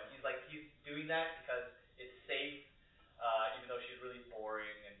together. But he's doing that because it's safe, even though she's really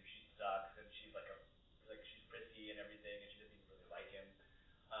boring and she sucks and she's she's prissy and everything and she doesn't even really like him.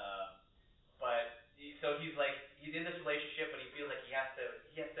 So he's in this relationship, but he feels like he has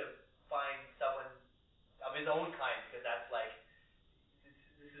to find someone of his own kind because that's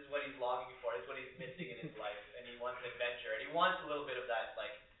this is what he's longing for. It's what he's missing in his life, and he wants an adventure, and he wants a little bit of that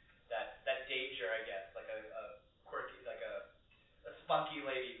that danger, I guess, like a quirky, like a spunky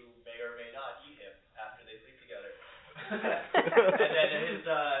lady who may or may not eat him after they sleep together. And then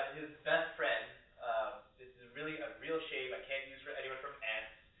his best friend. This is really a real shame. I can't use for anyone from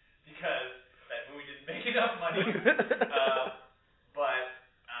Ants because that movie didn't make enough money. But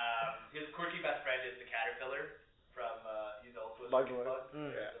his quirky best friend is the caterpillar from. He's also a Bug's circus Life.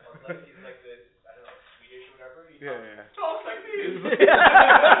 bug. Yeah. He's like the I don't know Swedish or whatever. He Yeah. talks like this.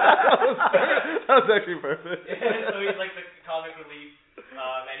 That was actually perfect. So he's like the comic relief,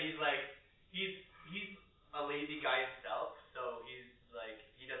 and he's a lazy guy himself. So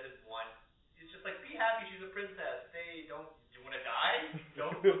he doesn't want. He's just like, be happy. She's a princess. You want to die?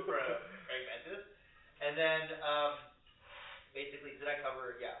 Don't look for a praying mantis. And then basically, did I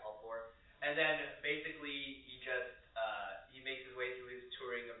cover? Yeah, all four. And then basically he just he makes his way through his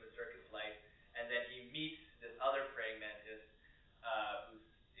touring of the circus life, and then he meets this other praying mantis, who's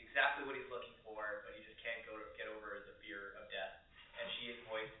exactly what he's looking for, but he just can't get over the fear of death. And she is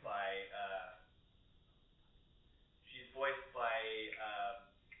voiced by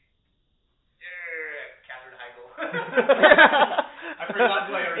Katherine Heigl. I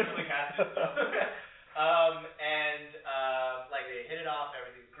forgot who I originally casted. So. They hit it off,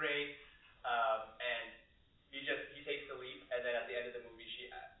 everything's great, and he takes the leap, and then at the end of the movie, she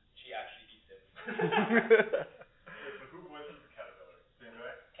actually eats him. Wait, so who voices the caterpillar? Same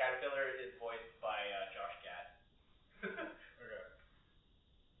guy? Caterpillar is voiced by Josh Gad. Okay.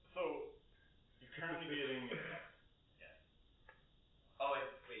 So he's currently dating. Yes. Oh,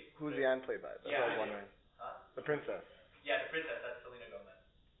 and wait. Who's the ant played by? That's what I was wondering. Huh? The princess. Yeah, the princess. That's Selena Gomez.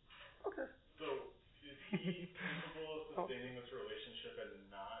 Okay. So is he capable of sustaining this relationship and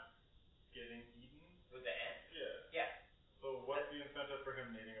not getting eaten? With the ant? Yeah. Yeah. So what's the incentive for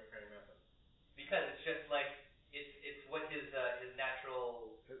him needing a praying mantis? Because it's just like it's what his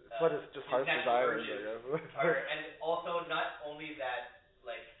natural. It's what his just heart's natural desire is, I urges guess. are, and also not only that,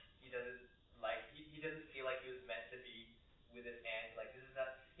 like he doesn't feel like he was meant to be with this ant. Like this is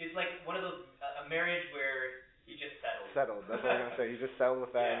not. It's like one of those a marriage where he just settled. Settled. That's what I was gonna say. He just settled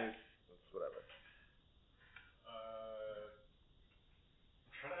with that, Yeah. and it's whatever.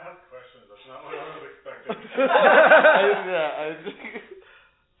 I'm trying to ask questions. That's not what I was expecting.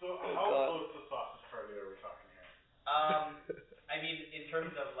 So how close to sausage party are we talking here? I mean, in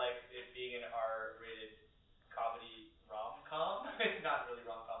terms of like it being an R-rated comedy rom-com, it's not really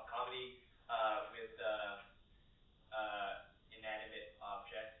rom-com comedy with inanimate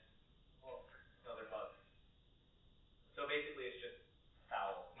objects. Well, no, they're bugs. So basically, it's just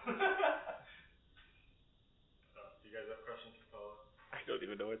foul. Do you guys have questions for Paula? I don't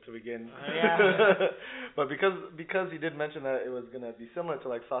even know where to begin. Yeah. But because he did mention that it was gonna be similar to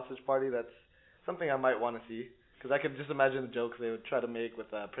like Sausage Party, that's something I might want to see. Because I could just imagine the jokes they would try to make with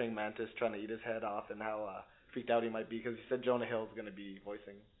praying mantis trying to eat his head off and how freaked out he might be. Because he said Jonah Hill's gonna be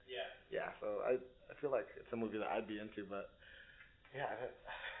voicing. Yeah. Yeah, so I feel like it's a movie that I'd be into, but yeah.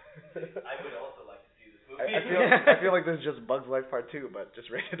 I would also like to see this movie. I feel like this is just Bug's Life Part 2, but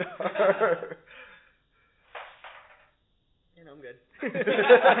just rated R. You know, I'm good. I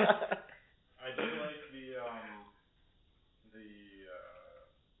do like the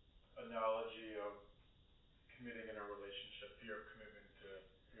analogy of committing in a relationship, fear of commitment to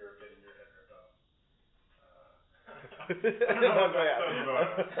fear of getting your head ripped off. I don't know what that says about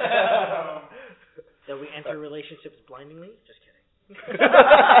it. That we enter relationships blindingly? Just kidding.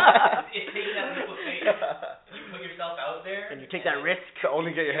 It's taking that leap of faith. You put yourself out there, And you take that risk. To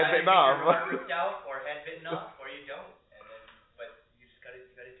only get your head either bitten get off. your heart ripped out or head bitten off, or you don't. And then, but you just gotta do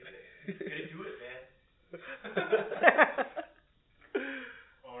it. You gotta do it, man.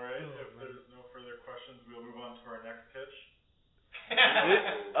 Alright, if there's no further questions, we'll move on to our next pitch.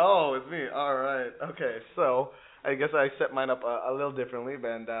 Oh, it's me. All right. Okay. So I guess I set mine up a little differently,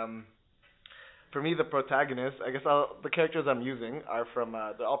 and for me, the protagonist, I guess the characters I'm using are from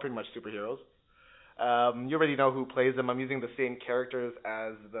they're all pretty much superheroes. You already know who plays them. I'm using the same characters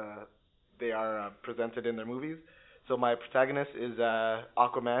as they are presented in their movies. So my protagonist is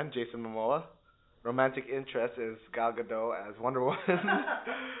Aquaman, Jason Momoa. Romantic interest is Gal Gadot as Wonder Woman.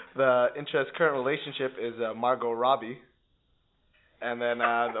 The current relationship is Margot Robbie. And then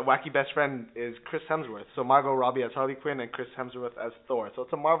the wacky best friend is Chris Hemsworth. So Margot Robbie as Harley Quinn and Chris Hemsworth as Thor. So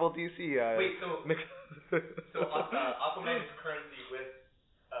it's a Marvel DC. Wait, so Aquaman is currently with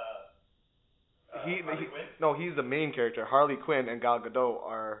Harley Quinn? No, he's the main character. Harley Quinn and Gal Gadot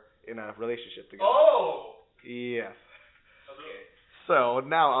are in a relationship together. Oh! Yes. Okay. So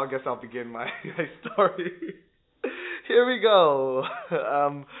now I guess I'll begin my story. Here we go.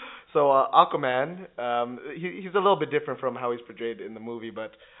 So Aquaman, he's a little bit different from how he's portrayed in the movie,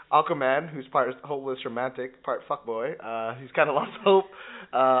 but Aquaman, who's part hopeless romantic, part fuckboy, he's kind of lost hope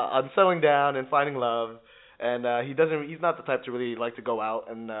on settling down and finding love, and he's not the type to really like to go out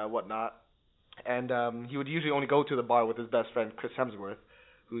and whatnot, and he would usually only go to the bar with his best friend Chris Hemsworth,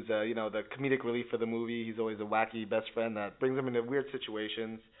 who's the comedic relief for the movie. He's always a wacky best friend that brings him into weird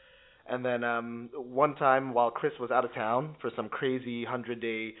situations. And then one time while Chris was out of town for some crazy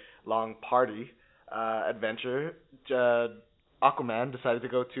 100-day long party adventure, Aquaman decided to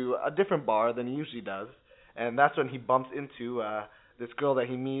go to a different bar than he usually does, and that's when he bumps into this girl that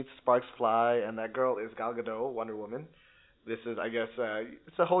he meets, sparks fly, and that girl is Gal Gadot, Wonder Woman. This is, I guess,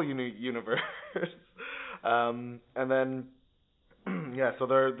 it's a whole unique universe. And then, yeah, so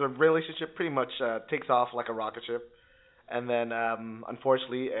their relationship pretty much takes off like a rocket ship, and then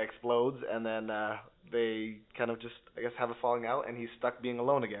unfortunately it explodes, and then they kind of just, I guess, have a falling out, and he's stuck being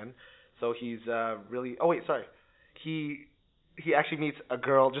alone again. So he's really... Oh, wait, sorry. He actually meets a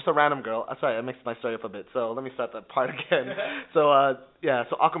girl, just a random girl. Sorry, I mixed my story up a bit, so let me start that part again. So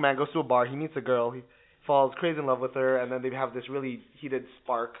Aquaman goes to a bar, he meets a girl, he falls crazy in love with her, and then they have this really heated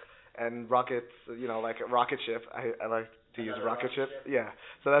spark, and rockets, like a rocket ship. I like to use rocket ship. Yeah,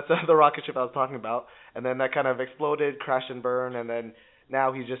 so that's the rocket ship I was talking about. And then that kind of exploded, crash and burn, and then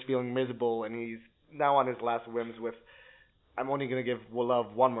now he's just feeling miserable, and he's now on his last whims with, I'm only going to give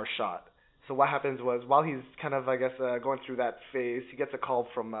love one more shot. So what happens was, while he's kind of, I guess, going through that phase, he gets a call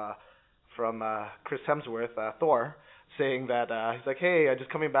from Chris Hemsworth, Thor, saying that, he's like, hey, I'm just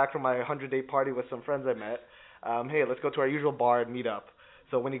coming back from my 100-day party with some friends I met. Hey, let's go to our usual bar and meet up.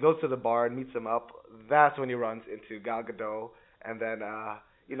 So when he goes to the bar and meets them up, that's when he runs into Gal Gadot, and then,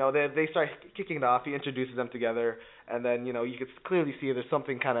 they start kicking it off. He introduces them together, and then, you can clearly see there's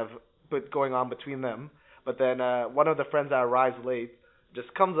something kind of going on between them. But then one of the friends that arrives late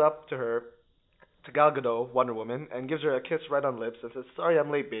just comes up to her, to Gal Gadot, Wonder Woman, and gives her a kiss right on lips and says, sorry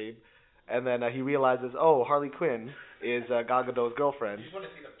I'm late, babe. And then he realizes, oh, Harley Quinn is Gal Gadot's girlfriend. You just want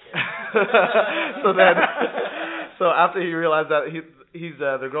to see them kiss. So after he realized that he's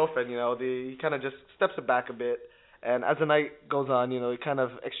their girlfriend, he kind of just steps it back a bit. And as the night goes on, they kind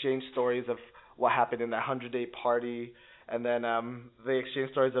of exchange stories of what happened in that 100-day party. And then they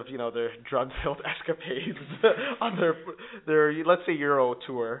exchange stories of, their drug-filled escapades on their, let's say, Euro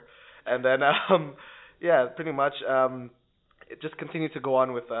tour. And then, pretty much, it just continues to go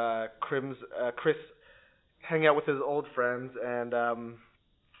on with Chris hanging out with his old friends and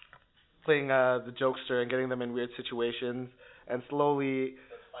playing the jokester and getting them in weird situations. And slowly...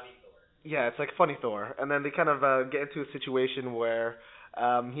 Yeah, it's like Funny Thor. And then they kind of get into a situation where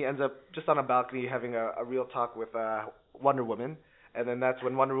he ends up just on a balcony having a real talk with Wonder Woman. And then that's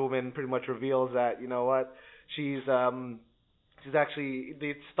when Wonder Woman pretty much reveals that, she's actually,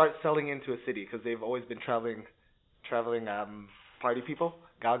 they start selling into a city because they've always been traveling party people.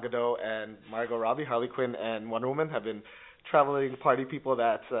 Gal Gadot and Margot Robbie, Harley Quinn and Wonder Woman have been traveling party people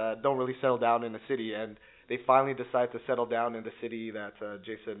that don't really settle down in a city, and they finally decide to settle down in the city that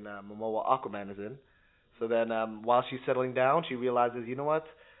Jason Momoa Aquaman is in. So then while she's settling down, she realizes,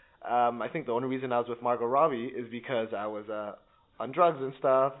 I think the only reason I was with Margot Robbie is because I was on drugs and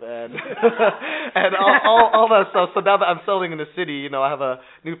stuff and and all that stuff. So now that I'm settling in the city, I have a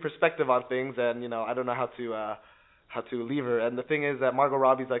new perspective on things, and I don't know how to leave her. And the thing is that Margot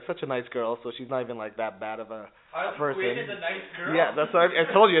Robbie's like such a nice girl, so she's not even like that bad of a person. Quinn is a nice girl? Yeah, that's what I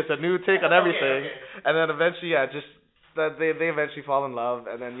told you. It's a new take on everything. Okay. And then eventually, just that they eventually fall in love,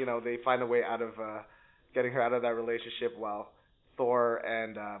 and then they find a way out of getting her out of that relationship, while Thor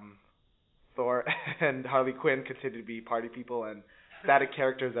and Harley Quinn continue to be party people and static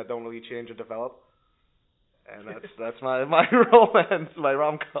characters that don't really change or develop. And that's my romance, my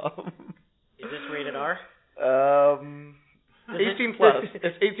rom-com. Is this rated R? 18 plus.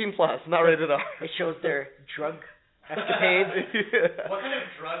 It's 18 plus, not rated R. It shows their drug escapades. Yeah. What kind of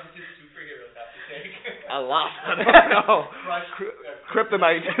drugs do superheroes have to take? A lot. I don't know. Crush,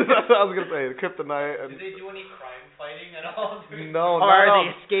 Kryptonite. That's what I was gonna say. Kryptonite. Do they do any crime fighting at all? No, Or not are at all.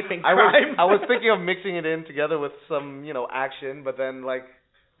 they escaping I crime? was thinking of mixing it in together with some, action, but then like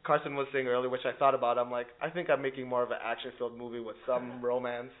Carson was saying earlier, which I thought about, I'm like, I think I'm making more of an action-filled movie with some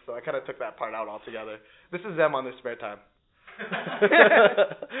romance, so I kind of took that part out altogether. This is them on their spare time. You guys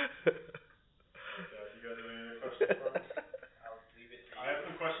have any other questions for us? I'll leave it to I have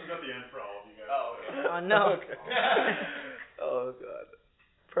some questions at the end for all of you guys. Oh, okay. Oh no. Okay. Oh god.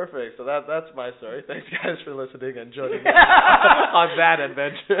 Perfect. So that's my story. Thanks guys for listening and joining me on that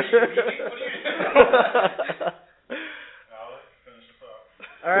adventure. Alex, finish us off.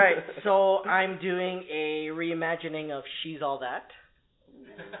 All right, so I'm doing a reimagining of She's All That.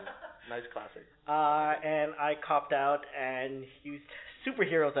 Nice classic. And I copped out and used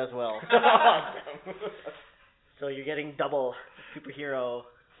superheroes as well. So you're getting double superhero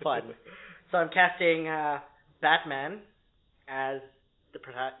fun. So I'm casting Batman as the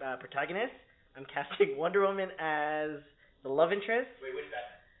protagonist. I'm casting Wonder Woman as the love interest. Wait, which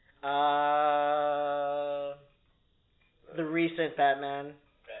Batman? The recent Batman.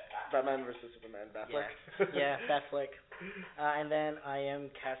 Batman versus Superman. Batfleck. Yeah, Batfleck. And then I am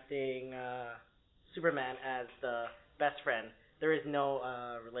casting Superman as the best friend. There is no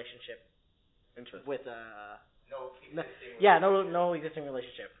relationship Interesting. with No existing. yeah, no existing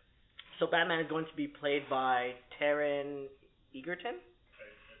relationship. So Batman is going to be played by Taron Egerton.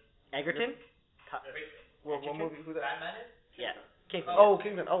 Wait, What movie? Who that? Batman is? Yeah. Kingsman. Oh,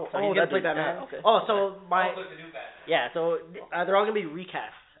 Kingsman. Oh, So he's gonna play dude. Batman. Yeah, okay. Oh, so my Oh, so it's a new Batman. yeah, so they're all gonna be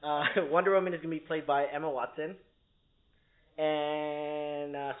recast. Wonder Woman is gonna be played by Emma Watson,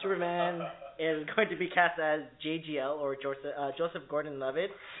 and Superman is going to be cast as JGL or Joseph Gordon-Levitt.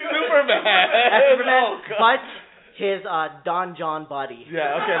 Superman. As Superman, Oh, God. but his Don John body.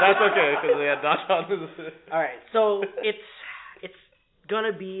 Yeah. Okay, that's okay because Don John is. All right, so it's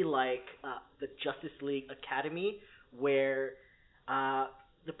gonna be like the Justice League Academy, where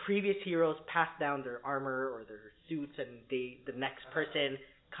the previous heroes pass down their armor or their suits, and the next person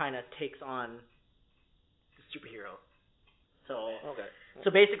kind of takes on the superhero. So Okay.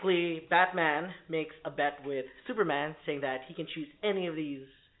 so basically, Batman makes a bet with Superman, saying that he can choose any of these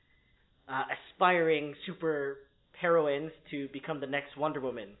aspiring super heroines to become the next Wonder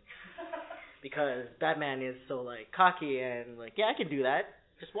Woman. Because Batman is so like cocky and like, yeah, I can do that.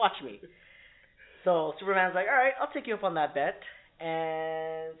 Just watch me. So Superman's like, all right, I'll take you up on that bet.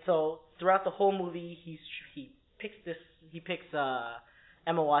 And so throughout the whole movie, he picks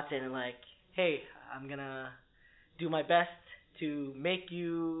Emma Watson and like, hey, I'm gonna do my best to make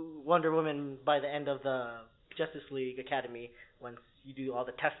you Wonder Woman by the end of the Justice League Academy. Once you do all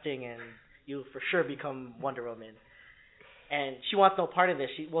the testing, and you'll for sure become Wonder Woman. And she wants no part of this.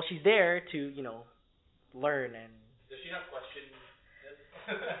 She's there to, learn and. Does she not question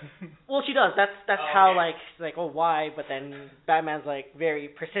this? Well, she does. That's Oh, how okay. she's like, oh, why? But then Batman's like very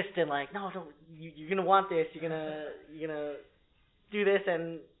persistent, like, no, you're gonna want this. You're gonna do this,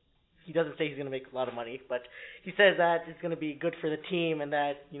 and he doesn't say he's gonna make a lot of money, but he says that it's gonna be good for the team and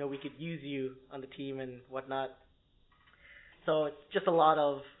that we could use you on the team and whatnot. So it's just a lot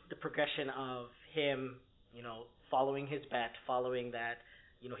of the progression of him, following his bet, following that,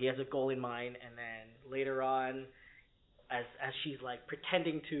 he has a goal in mind, and then later on, as she's like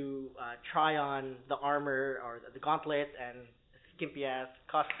pretending to try on the armor or the gauntlets and the skimpy ass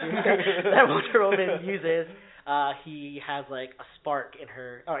costume that Wonder Woman uses, he has like a spark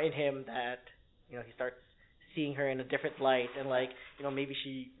in him that he starts seeing her in a different light, and like maybe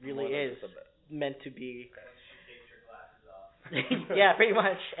she really is meant to be. She takes her glasses off. Yeah, pretty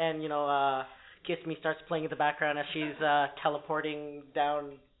much. And Kiss Me starts playing in the background as she's teleporting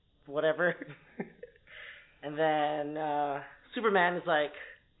down whatever. And then Superman is like,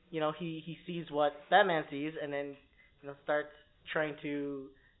 he sees what Batman sees, and then starts trying to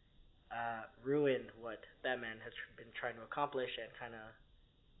ruin what Batman has been trying to accomplish, and kind of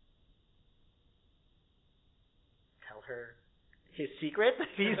tell her his secret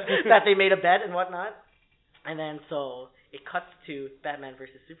that they made a bet and whatnot. And then so it cuts to Batman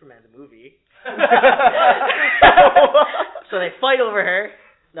versus Superman, the movie. So they fight over her.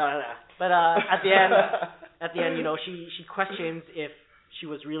 No. But at the end, she questions if she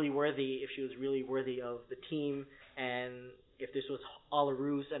was really worthy of the team, and if this was all a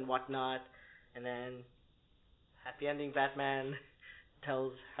ruse and whatnot. And then happy ending, Batman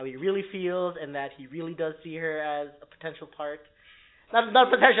tells how he really feels and that he really does see her as a potential part. not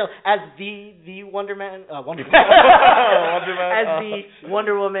potential, as the Wonder Man, Wonder Man, Wonder Man, as the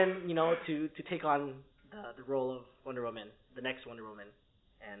Wonder Woman, to take on the role of Wonder Woman, the next Wonder Woman,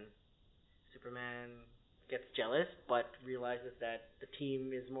 and Superman gets jealous, but realizes that the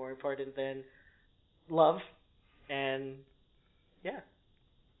team is more important than love, and yeah.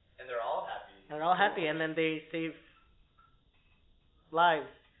 And they're all happy. And then they save lives.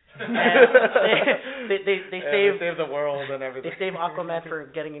 And they save the world and everything. They save Aquaman for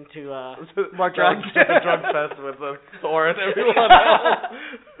getting into more drugs. The drug fest with Thor and everyone else.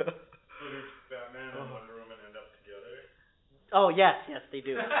 So do Batman and Wonder Woman end up together? Oh yes, they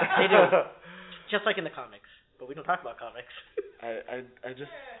do. They do. Just like in the comics, but we don't talk about comics.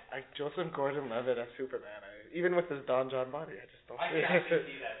 Joseph Gordon-Levitt as Superman. Even with his Don John body, I just don't. I can actually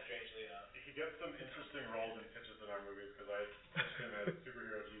see that, strangely enough. He gets some interesting roles and pitches in our movies because I pitched him as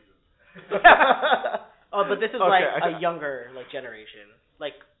superhero Jesus. Oh, but this is a younger generation,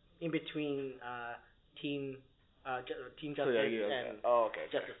 in between Team Justice and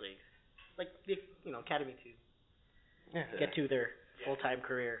Justice League, the Academy to get to their full-time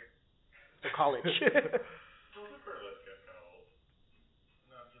career, to college. Those Burt get kind of old.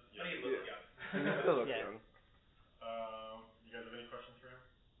 Not just young. But he looks young. He still looks young. You guys have any questions for him?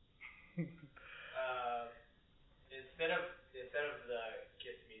 Instead of the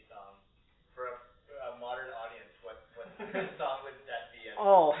Kiss Me song, for a modern audience, what song would that be?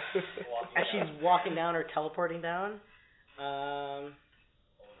 As she's walking down or teleporting down. Oh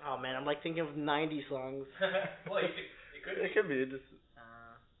man, I'm thinking of 90s songs. Well, it could be. Just.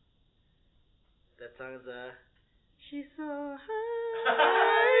 That song is she's so high,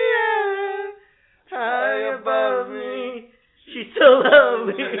 high above me. She's so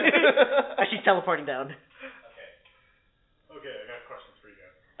lovely. As she's teleporting down. Okay, I got questions for you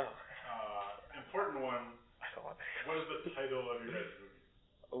guys. Important one. What is the title of your guys' movie?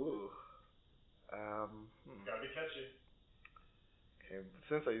 Ooh. Gotta be catchy. Okay,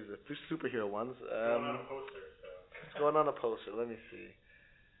 since I use the two superhero ones, it's going on a poster. So. It's going on a poster. Let me see.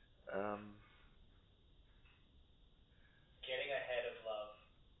 Getting ahead of love.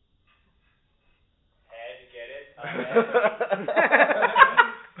 Head, get it?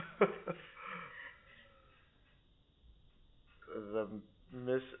 The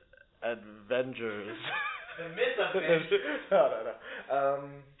Miss Avengers. The Miss Avengers. No.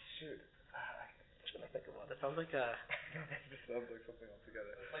 Shoot. I'm trying to think of one. That sounds like a. It sounds like something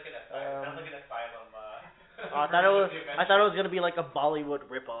altogether. It's like an asylum. Sounds like an asylum. I thought it was gonna be like a Bollywood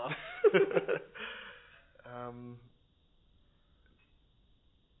ripoff.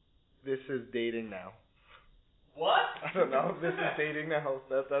 This is dating now. What? I don't know. This is dating now.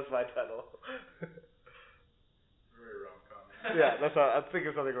 That's my title. Very rom-com. Yeah, that's what I'm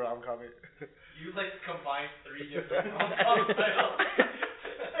thinking something rom-com. You combined 3 different rom-com titles.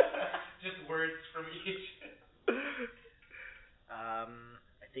 Just words from each.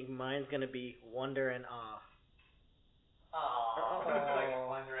 I think mine's gonna be Wonder and Awe. Aww. Like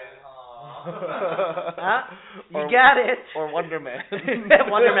Wonder and Awe. Huh? You got it. Or Wonder Man.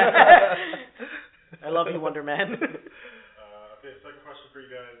 Wonder Man. I love you, Wonder Man. Okay, second question for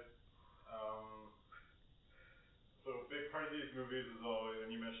you guys. So a big part of these movies is always,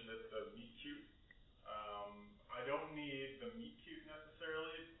 and you mentioned it, the meet cute. I don't need the meet cute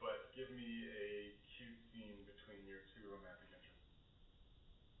necessarily, but give me a cute scene between your two romantic interests.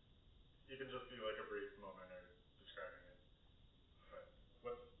 You can just be a brief moment or describing it.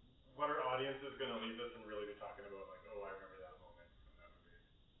 But what are audiences going to leave this and really be talking about? I remember that moment from that movie.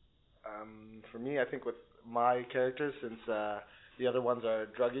 For me, I think with my characters, since the other ones are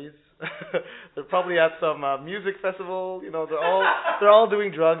druggies, they're probably at some music festival. They're all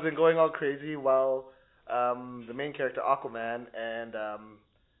doing drugs and going all crazy, while the main character Aquaman and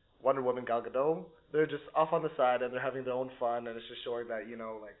Wonder Woman Gal Gadot, they're just off on the side and they're having their own fun, and it's just showing that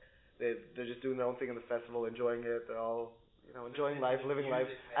they're just doing their own thing in the festival, enjoying it. They're all enjoying life, living life,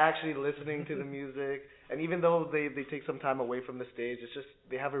 actually listening to the music. And even though they take some time away from the stage, it's just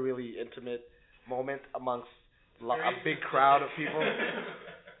they have a really intimate moment amongst a big crowd of people.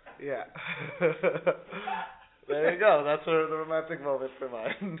 Yeah. There you go. That's the romantic moment for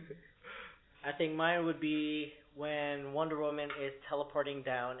mine. I think mine would be when Wonder Woman is teleporting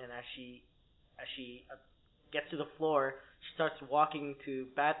down, and as she gets to the floor, she starts walking to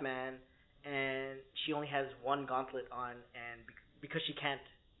Batman, and she only has one gauntlet on, and because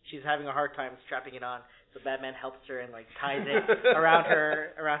she's having a hard time strapping it on, so Batman helps her and ties it around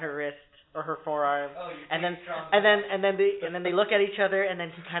her wrist or her forearm, and then they look at each other, and then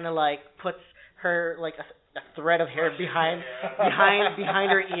he kind of puts her a thread of hair behind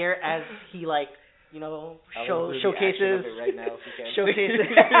her ear as he I'll include the action of it right now if you can.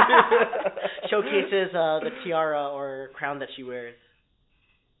 showcases showcases the tiara or crown that she wears.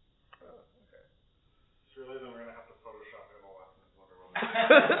 Surely then we're gonna have to Photoshop Emma Watson as Wonder Woman.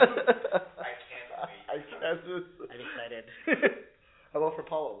 I can't wait. I guess I'm excited. How about for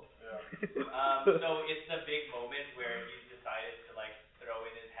Paulo? Yeah. So it's the big moment where he's decided to like throw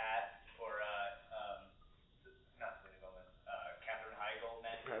in his hat for not Selena Gomez, Katherine Heigl,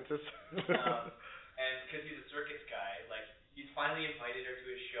 man. Francis. And because he's a circus guy, like he's finally invited her to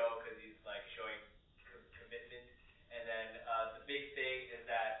his show because he's like showing commitment. And then the big thing is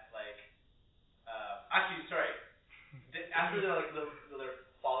that like actually sorry, after the like little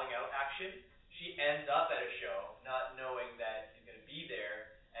falling out action, she ends up at a show not knowing that he's gonna be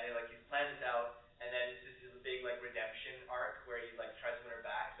there, and like he's planned this out, and then it's just this big like redemption arc where he like tries to win her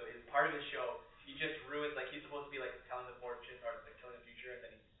back. So his part of the show, he just ruins like he's supposed to be like telling the fortune or like telling the future, and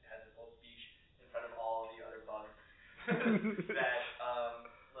then he has this whole speech in front of all the other bugs that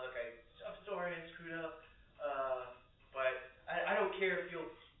look, I'm sorry I screwed up, but I don't care if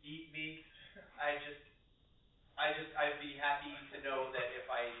you'll eat me. I'd be happy to know that if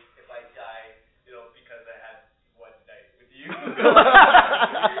I die, because I had one night with you.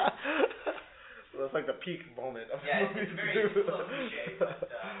 So that's like the peak moment of Yeah, the it's movie. a little cliche, but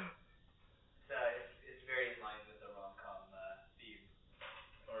it's very in line with the rom-com theme.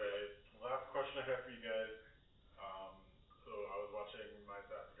 Alright, last question I have for you guys. So I was watching My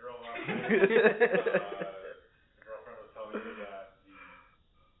Sassy Girl last night. My girlfriend was telling me that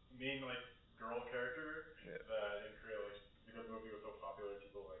the main like girl character that in Korea, like because the movie was so popular,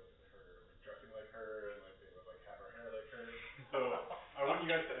 people like her like dressing like her and like they would like have her hair like her. So I want you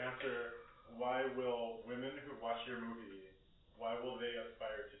guys to answer, why will women who watch your movie, why will they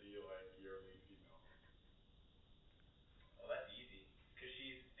aspire to be like your lead female? Well, that's easy, because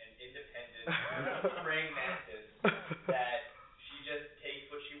she's an independent praying mantis that she just takes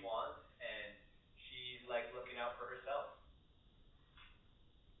what she wants and she's like looking out for herself.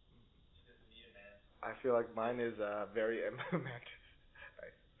 She doesn't need a man. I feel like mine is very I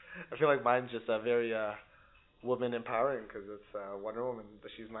feel like mine's just very woman empowering because it's Wonder Woman.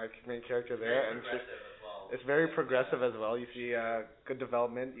 She's my main character there, and Very progressive as well. it's very progressive as well. You see good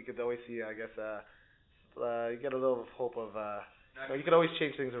development. You could always see, I guess, you get a little hope of. You could always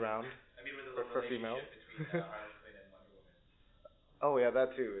change things around. I mean, with the for female. between Harley Quinn and Wonder Woman. Oh yeah,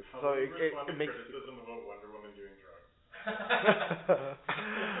 that too. How So do you it respond to makes. criticism about Wonder Woman doing drugs?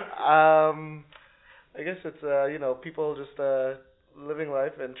 I guess it's people just living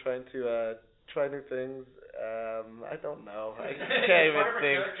life and trying to try new things. I don't know. I can't even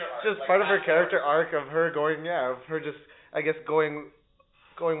think. Just like part of her fast character forward. arc of her going, of her just, I guess, going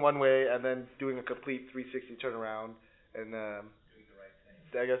one way and then doing a complete 360 turnaround and Doing the right thing.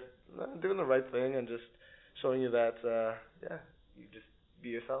 I guess doing the right thing and just showing you that you just be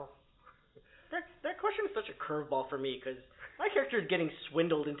yourself. That question is such a curveball for me because my character is getting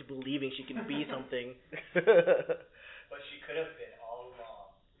swindled into believing she can be something. But she could have been all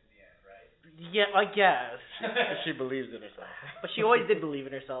along in the end, right? Yeah, I guess. She believes in herself. But she always did believe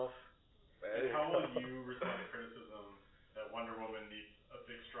in herself. And how will you respond to criticism that Wonder Woman needs a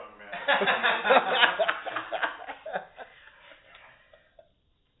big, strong man?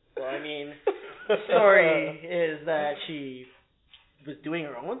 Well, I mean, the story is that she was doing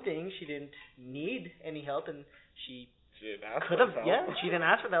her own thing. She didn't need any help, and she didn't ask could have. for help. Yeah, she didn't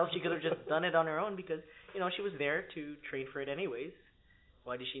ask for the help. She could have just done it on her own because she was there to train for it anyways.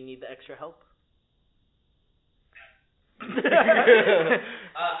 Why did she need the extra help? Actually,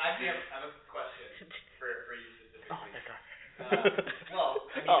 I have a question for you specifically. Oh my god. Well,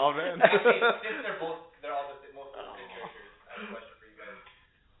 I mean, Oh man. actually, since they're all the most interesting characters, I have a question for you guys.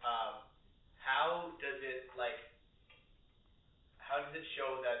 How does it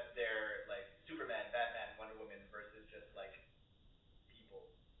show that they're like Superman, Batman, Wonder Woman versus just like people?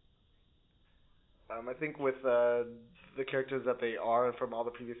 I think with the characters that they are from all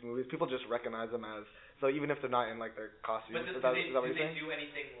the previous movies, people just recognize them as. So even if they're not in like their costumes, But is that what you're do they saying? do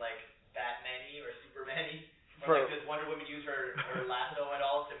anything like Batman-y or Superman-y? For- Or like does Wonder Woman use her lasso at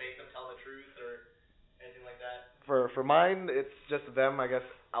all to make them tell the truth or anything like that? For mine, it's just them, I guess,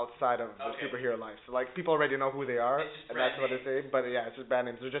 outside of the Okay. superhero life. So like people already know who they are, It's just and that's brand what they say. But yeah, it's just brand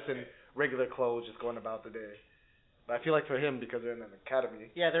names. They're just in regular clothes, just going about the day. But I feel like for him, because they're in an academy.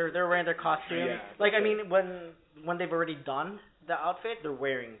 Yeah, they're wearing their costume. Yeah, like I that's mean, when they've already done the outfit, they're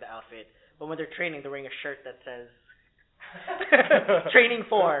wearing the outfit. But when they're training, they're wearing a shirt that says training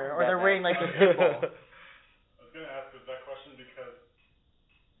for, or they're wearing like a symbol. I was gonna ask, is that question because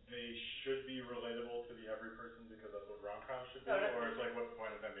they should be relatable to the every person because that's what rom-com should be, No, or it's like what's the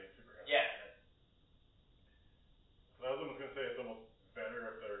point of them being superheroes? Yeah.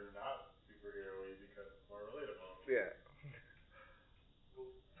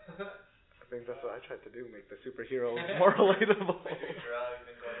 things that's what I tried to do, make the superheroes more relatable. Doing drugs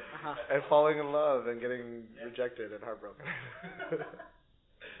and going to And falling in love and getting rejected and heartbroken.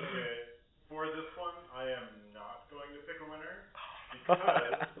 Okay, for this one, I am not going to pick a winner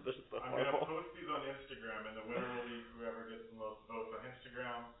because This is so I'm gonna horrible. post these on Instagram, and the winner will be whoever gets the most votes on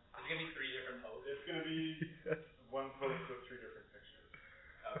Instagram. It's gonna be 3 different posts. It's gonna be one post with 3 different pictures.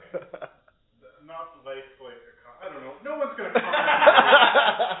 Okay. Not like I don't know. No one's gonna comment.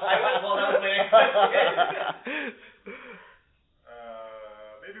 Well, that was my next question.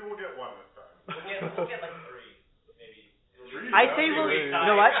 Maybe we'll get one this time. We'll get like 3, maybe. 3? I say That'd be we're, great. you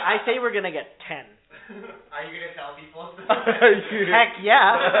know what? I say we're gonna get 10. Are you gonna tell people? Heck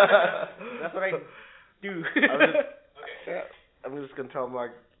yeah. That's what I do. Okay. I'm just gonna tell them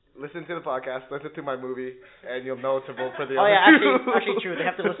like, listen to the podcast, listen to my movie, and you'll know to vote for the Oh other yeah, two. actually true. They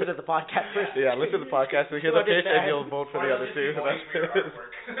have to listen to the podcast first. Yeah, listen to the podcast, and hear So the pitch, and understand. you'll vote for Or the they'll other just two. be voting for your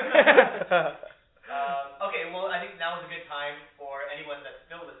artwork. Okay, well, I think now is a good time for anyone that's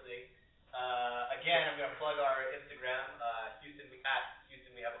still listening. Again, I'm gonna plug our Instagram, Houston. We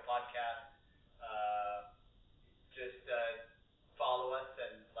have a podcast. Just follow us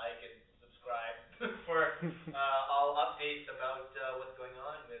and like and subscribe for all updates about what's going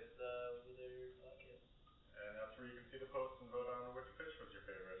on with their podcast. And that's where you can see the posts and vote on which pitch was your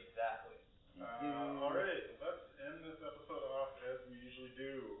favorite. Exactly. All right, let's end this episode off as we usually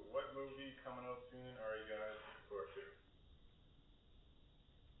do. What movie coming out soon are you guys looking forward to?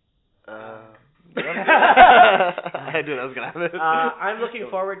 I knew that was gonna happen. I'm looking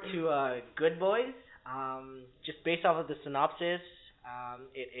forward to Good Boys. Just based off of the synopsis,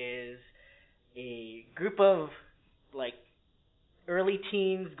 it is a group of like early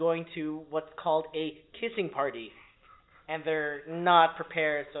teens going to what's called a kissing party, and they're not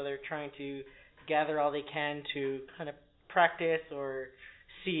prepared, so they're trying to gather all they can to kind of practice or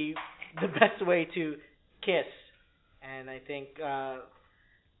see the best way to kiss. And I think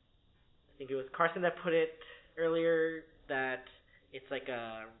it was Carson that put it earlier that it's like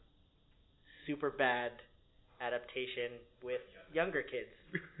a super bad adaptation with younger kids,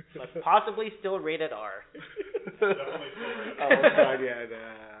 but possibly still rated R. Definitely still rated Oh, God, yeah,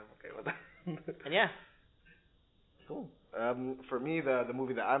 I'm okay with that. And yeah, Cool. For me, the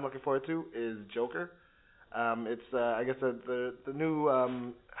movie that I'm looking forward to is Joker. It's I guess the new how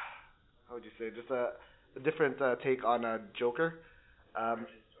would you say, just a different take on Joker.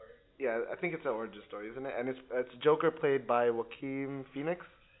 Yeah, I think it's an origin story, isn't it? And it's Joker played by Joaquin Phoenix,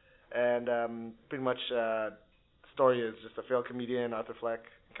 and pretty much story is just a failed comedian, Arthur Fleck,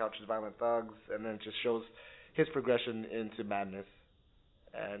 encounters violent thugs, and then it just shows his progression into madness.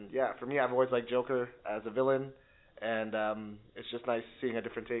 And yeah, for me, I've always liked Joker as a villain, and it's just nice seeing a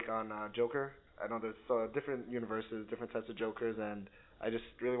different take on Joker. I know there's different universes, different types of Jokers, and I just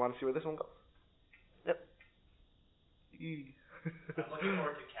really want to see where this one goes. Yep. I'm looking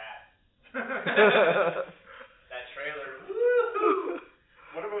forward to Cats. That trailer. Woo!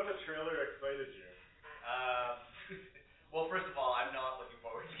 What about the trailer excited you? Well, first of all, I'm not looking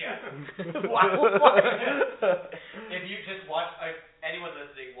forward to Cats. Wow. If you just watch, anyone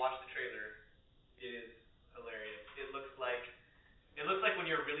listening, watch the trailer. It is hilarious. It looks like when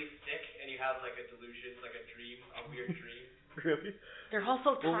you're really sick and you have like a delusion, like a dream, a weird dream. Really? They're all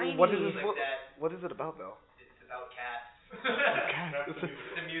so tiny. What is It's this? like that. What is it about, though? It's about cats. Cats.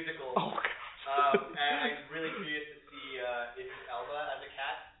 It's a musical. Oh, God. And I'm really curious to see Idris Elba as a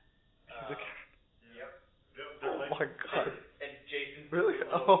cat. He's a cat. Yep. They're Oh, like, my God. And Jason. Really?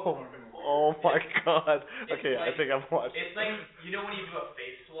 Derulo. Oh my God. It's Okay, I like- think I'm watching. It's like, you know when you do a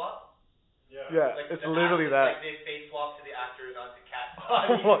face swap? yeah. Yeah, Like it's the literally actors, that. Like they face swap to the actors onto cat Oh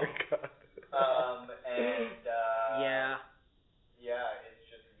bodies. my God. And Yeah. yeah, it's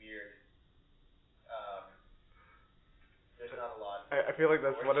just weird. There's not a lot. I feel like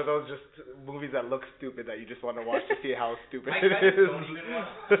that's one of those just movies that look stupid that you just want to watch to see how stupid I it kind of is. don't even want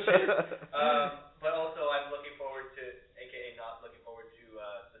to watch it. But also I'm looking forward to, aka not looking forward to,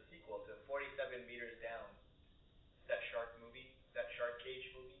 the sequel to 47 Meters Down. That shark movie, that shark cage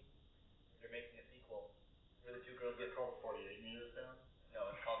movie. They're making a sequel where the two girls Is get it called 48 Meters Down? No,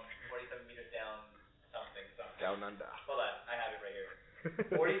 it's called 47 Meters Down something. Down under. Hold on, I have it right here.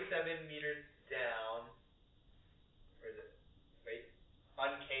 47 Meters Down. Where is it? Wait.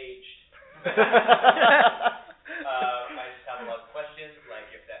 Uncaged. I just have a lot of questions, like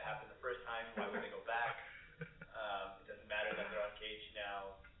if that happened the first time, why would they go back? It doesn't matter that they're uncaged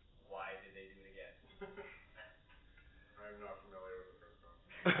now. Why did they do it again? I'm not familiar with the first one.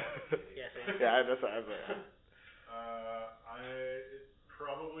 Yeah, same. Yeah, that's what I was It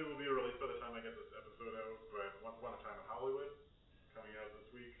probably will be released by the time I get this episode out, but Once Upon a Time in Hollywood, coming out this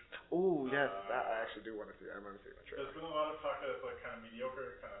week. Ooh, yes, that I actually do want to see. I remember seeing that trailer. There's been a lot of talk that it's like kind of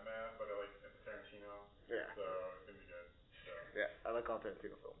mediocre, kind of mad, but it's Tarantino, Yeah. so it's gonna be good. So Yeah, I like all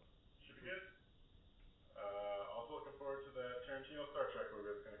Tarantino films. should be good. Also looking forward to that Tarantino Star Trek movie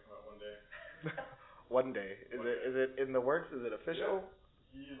that's gonna come out one day. One day. Is it in the works? Is it official?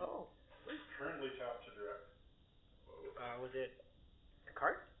 He's Oh. currently tapped to direct. Was it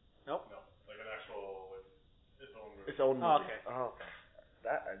Picard? Nope. No, like an actual its own movie. Its own movie. Oh, okay. Oh,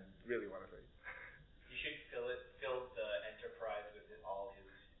 that I really want to see. You should fill the Enterprise with all his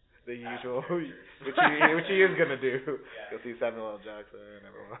The past usual, characters. which he is gonna do. Yeah. You'll see Samuel L. Jackson and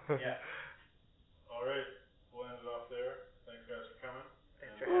everyone. Yeah. All right, we'll end it off there. Thanks guys for coming.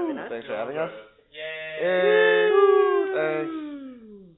 Thanks for having us. Thanks for having us. Yay! Yay! Thanks.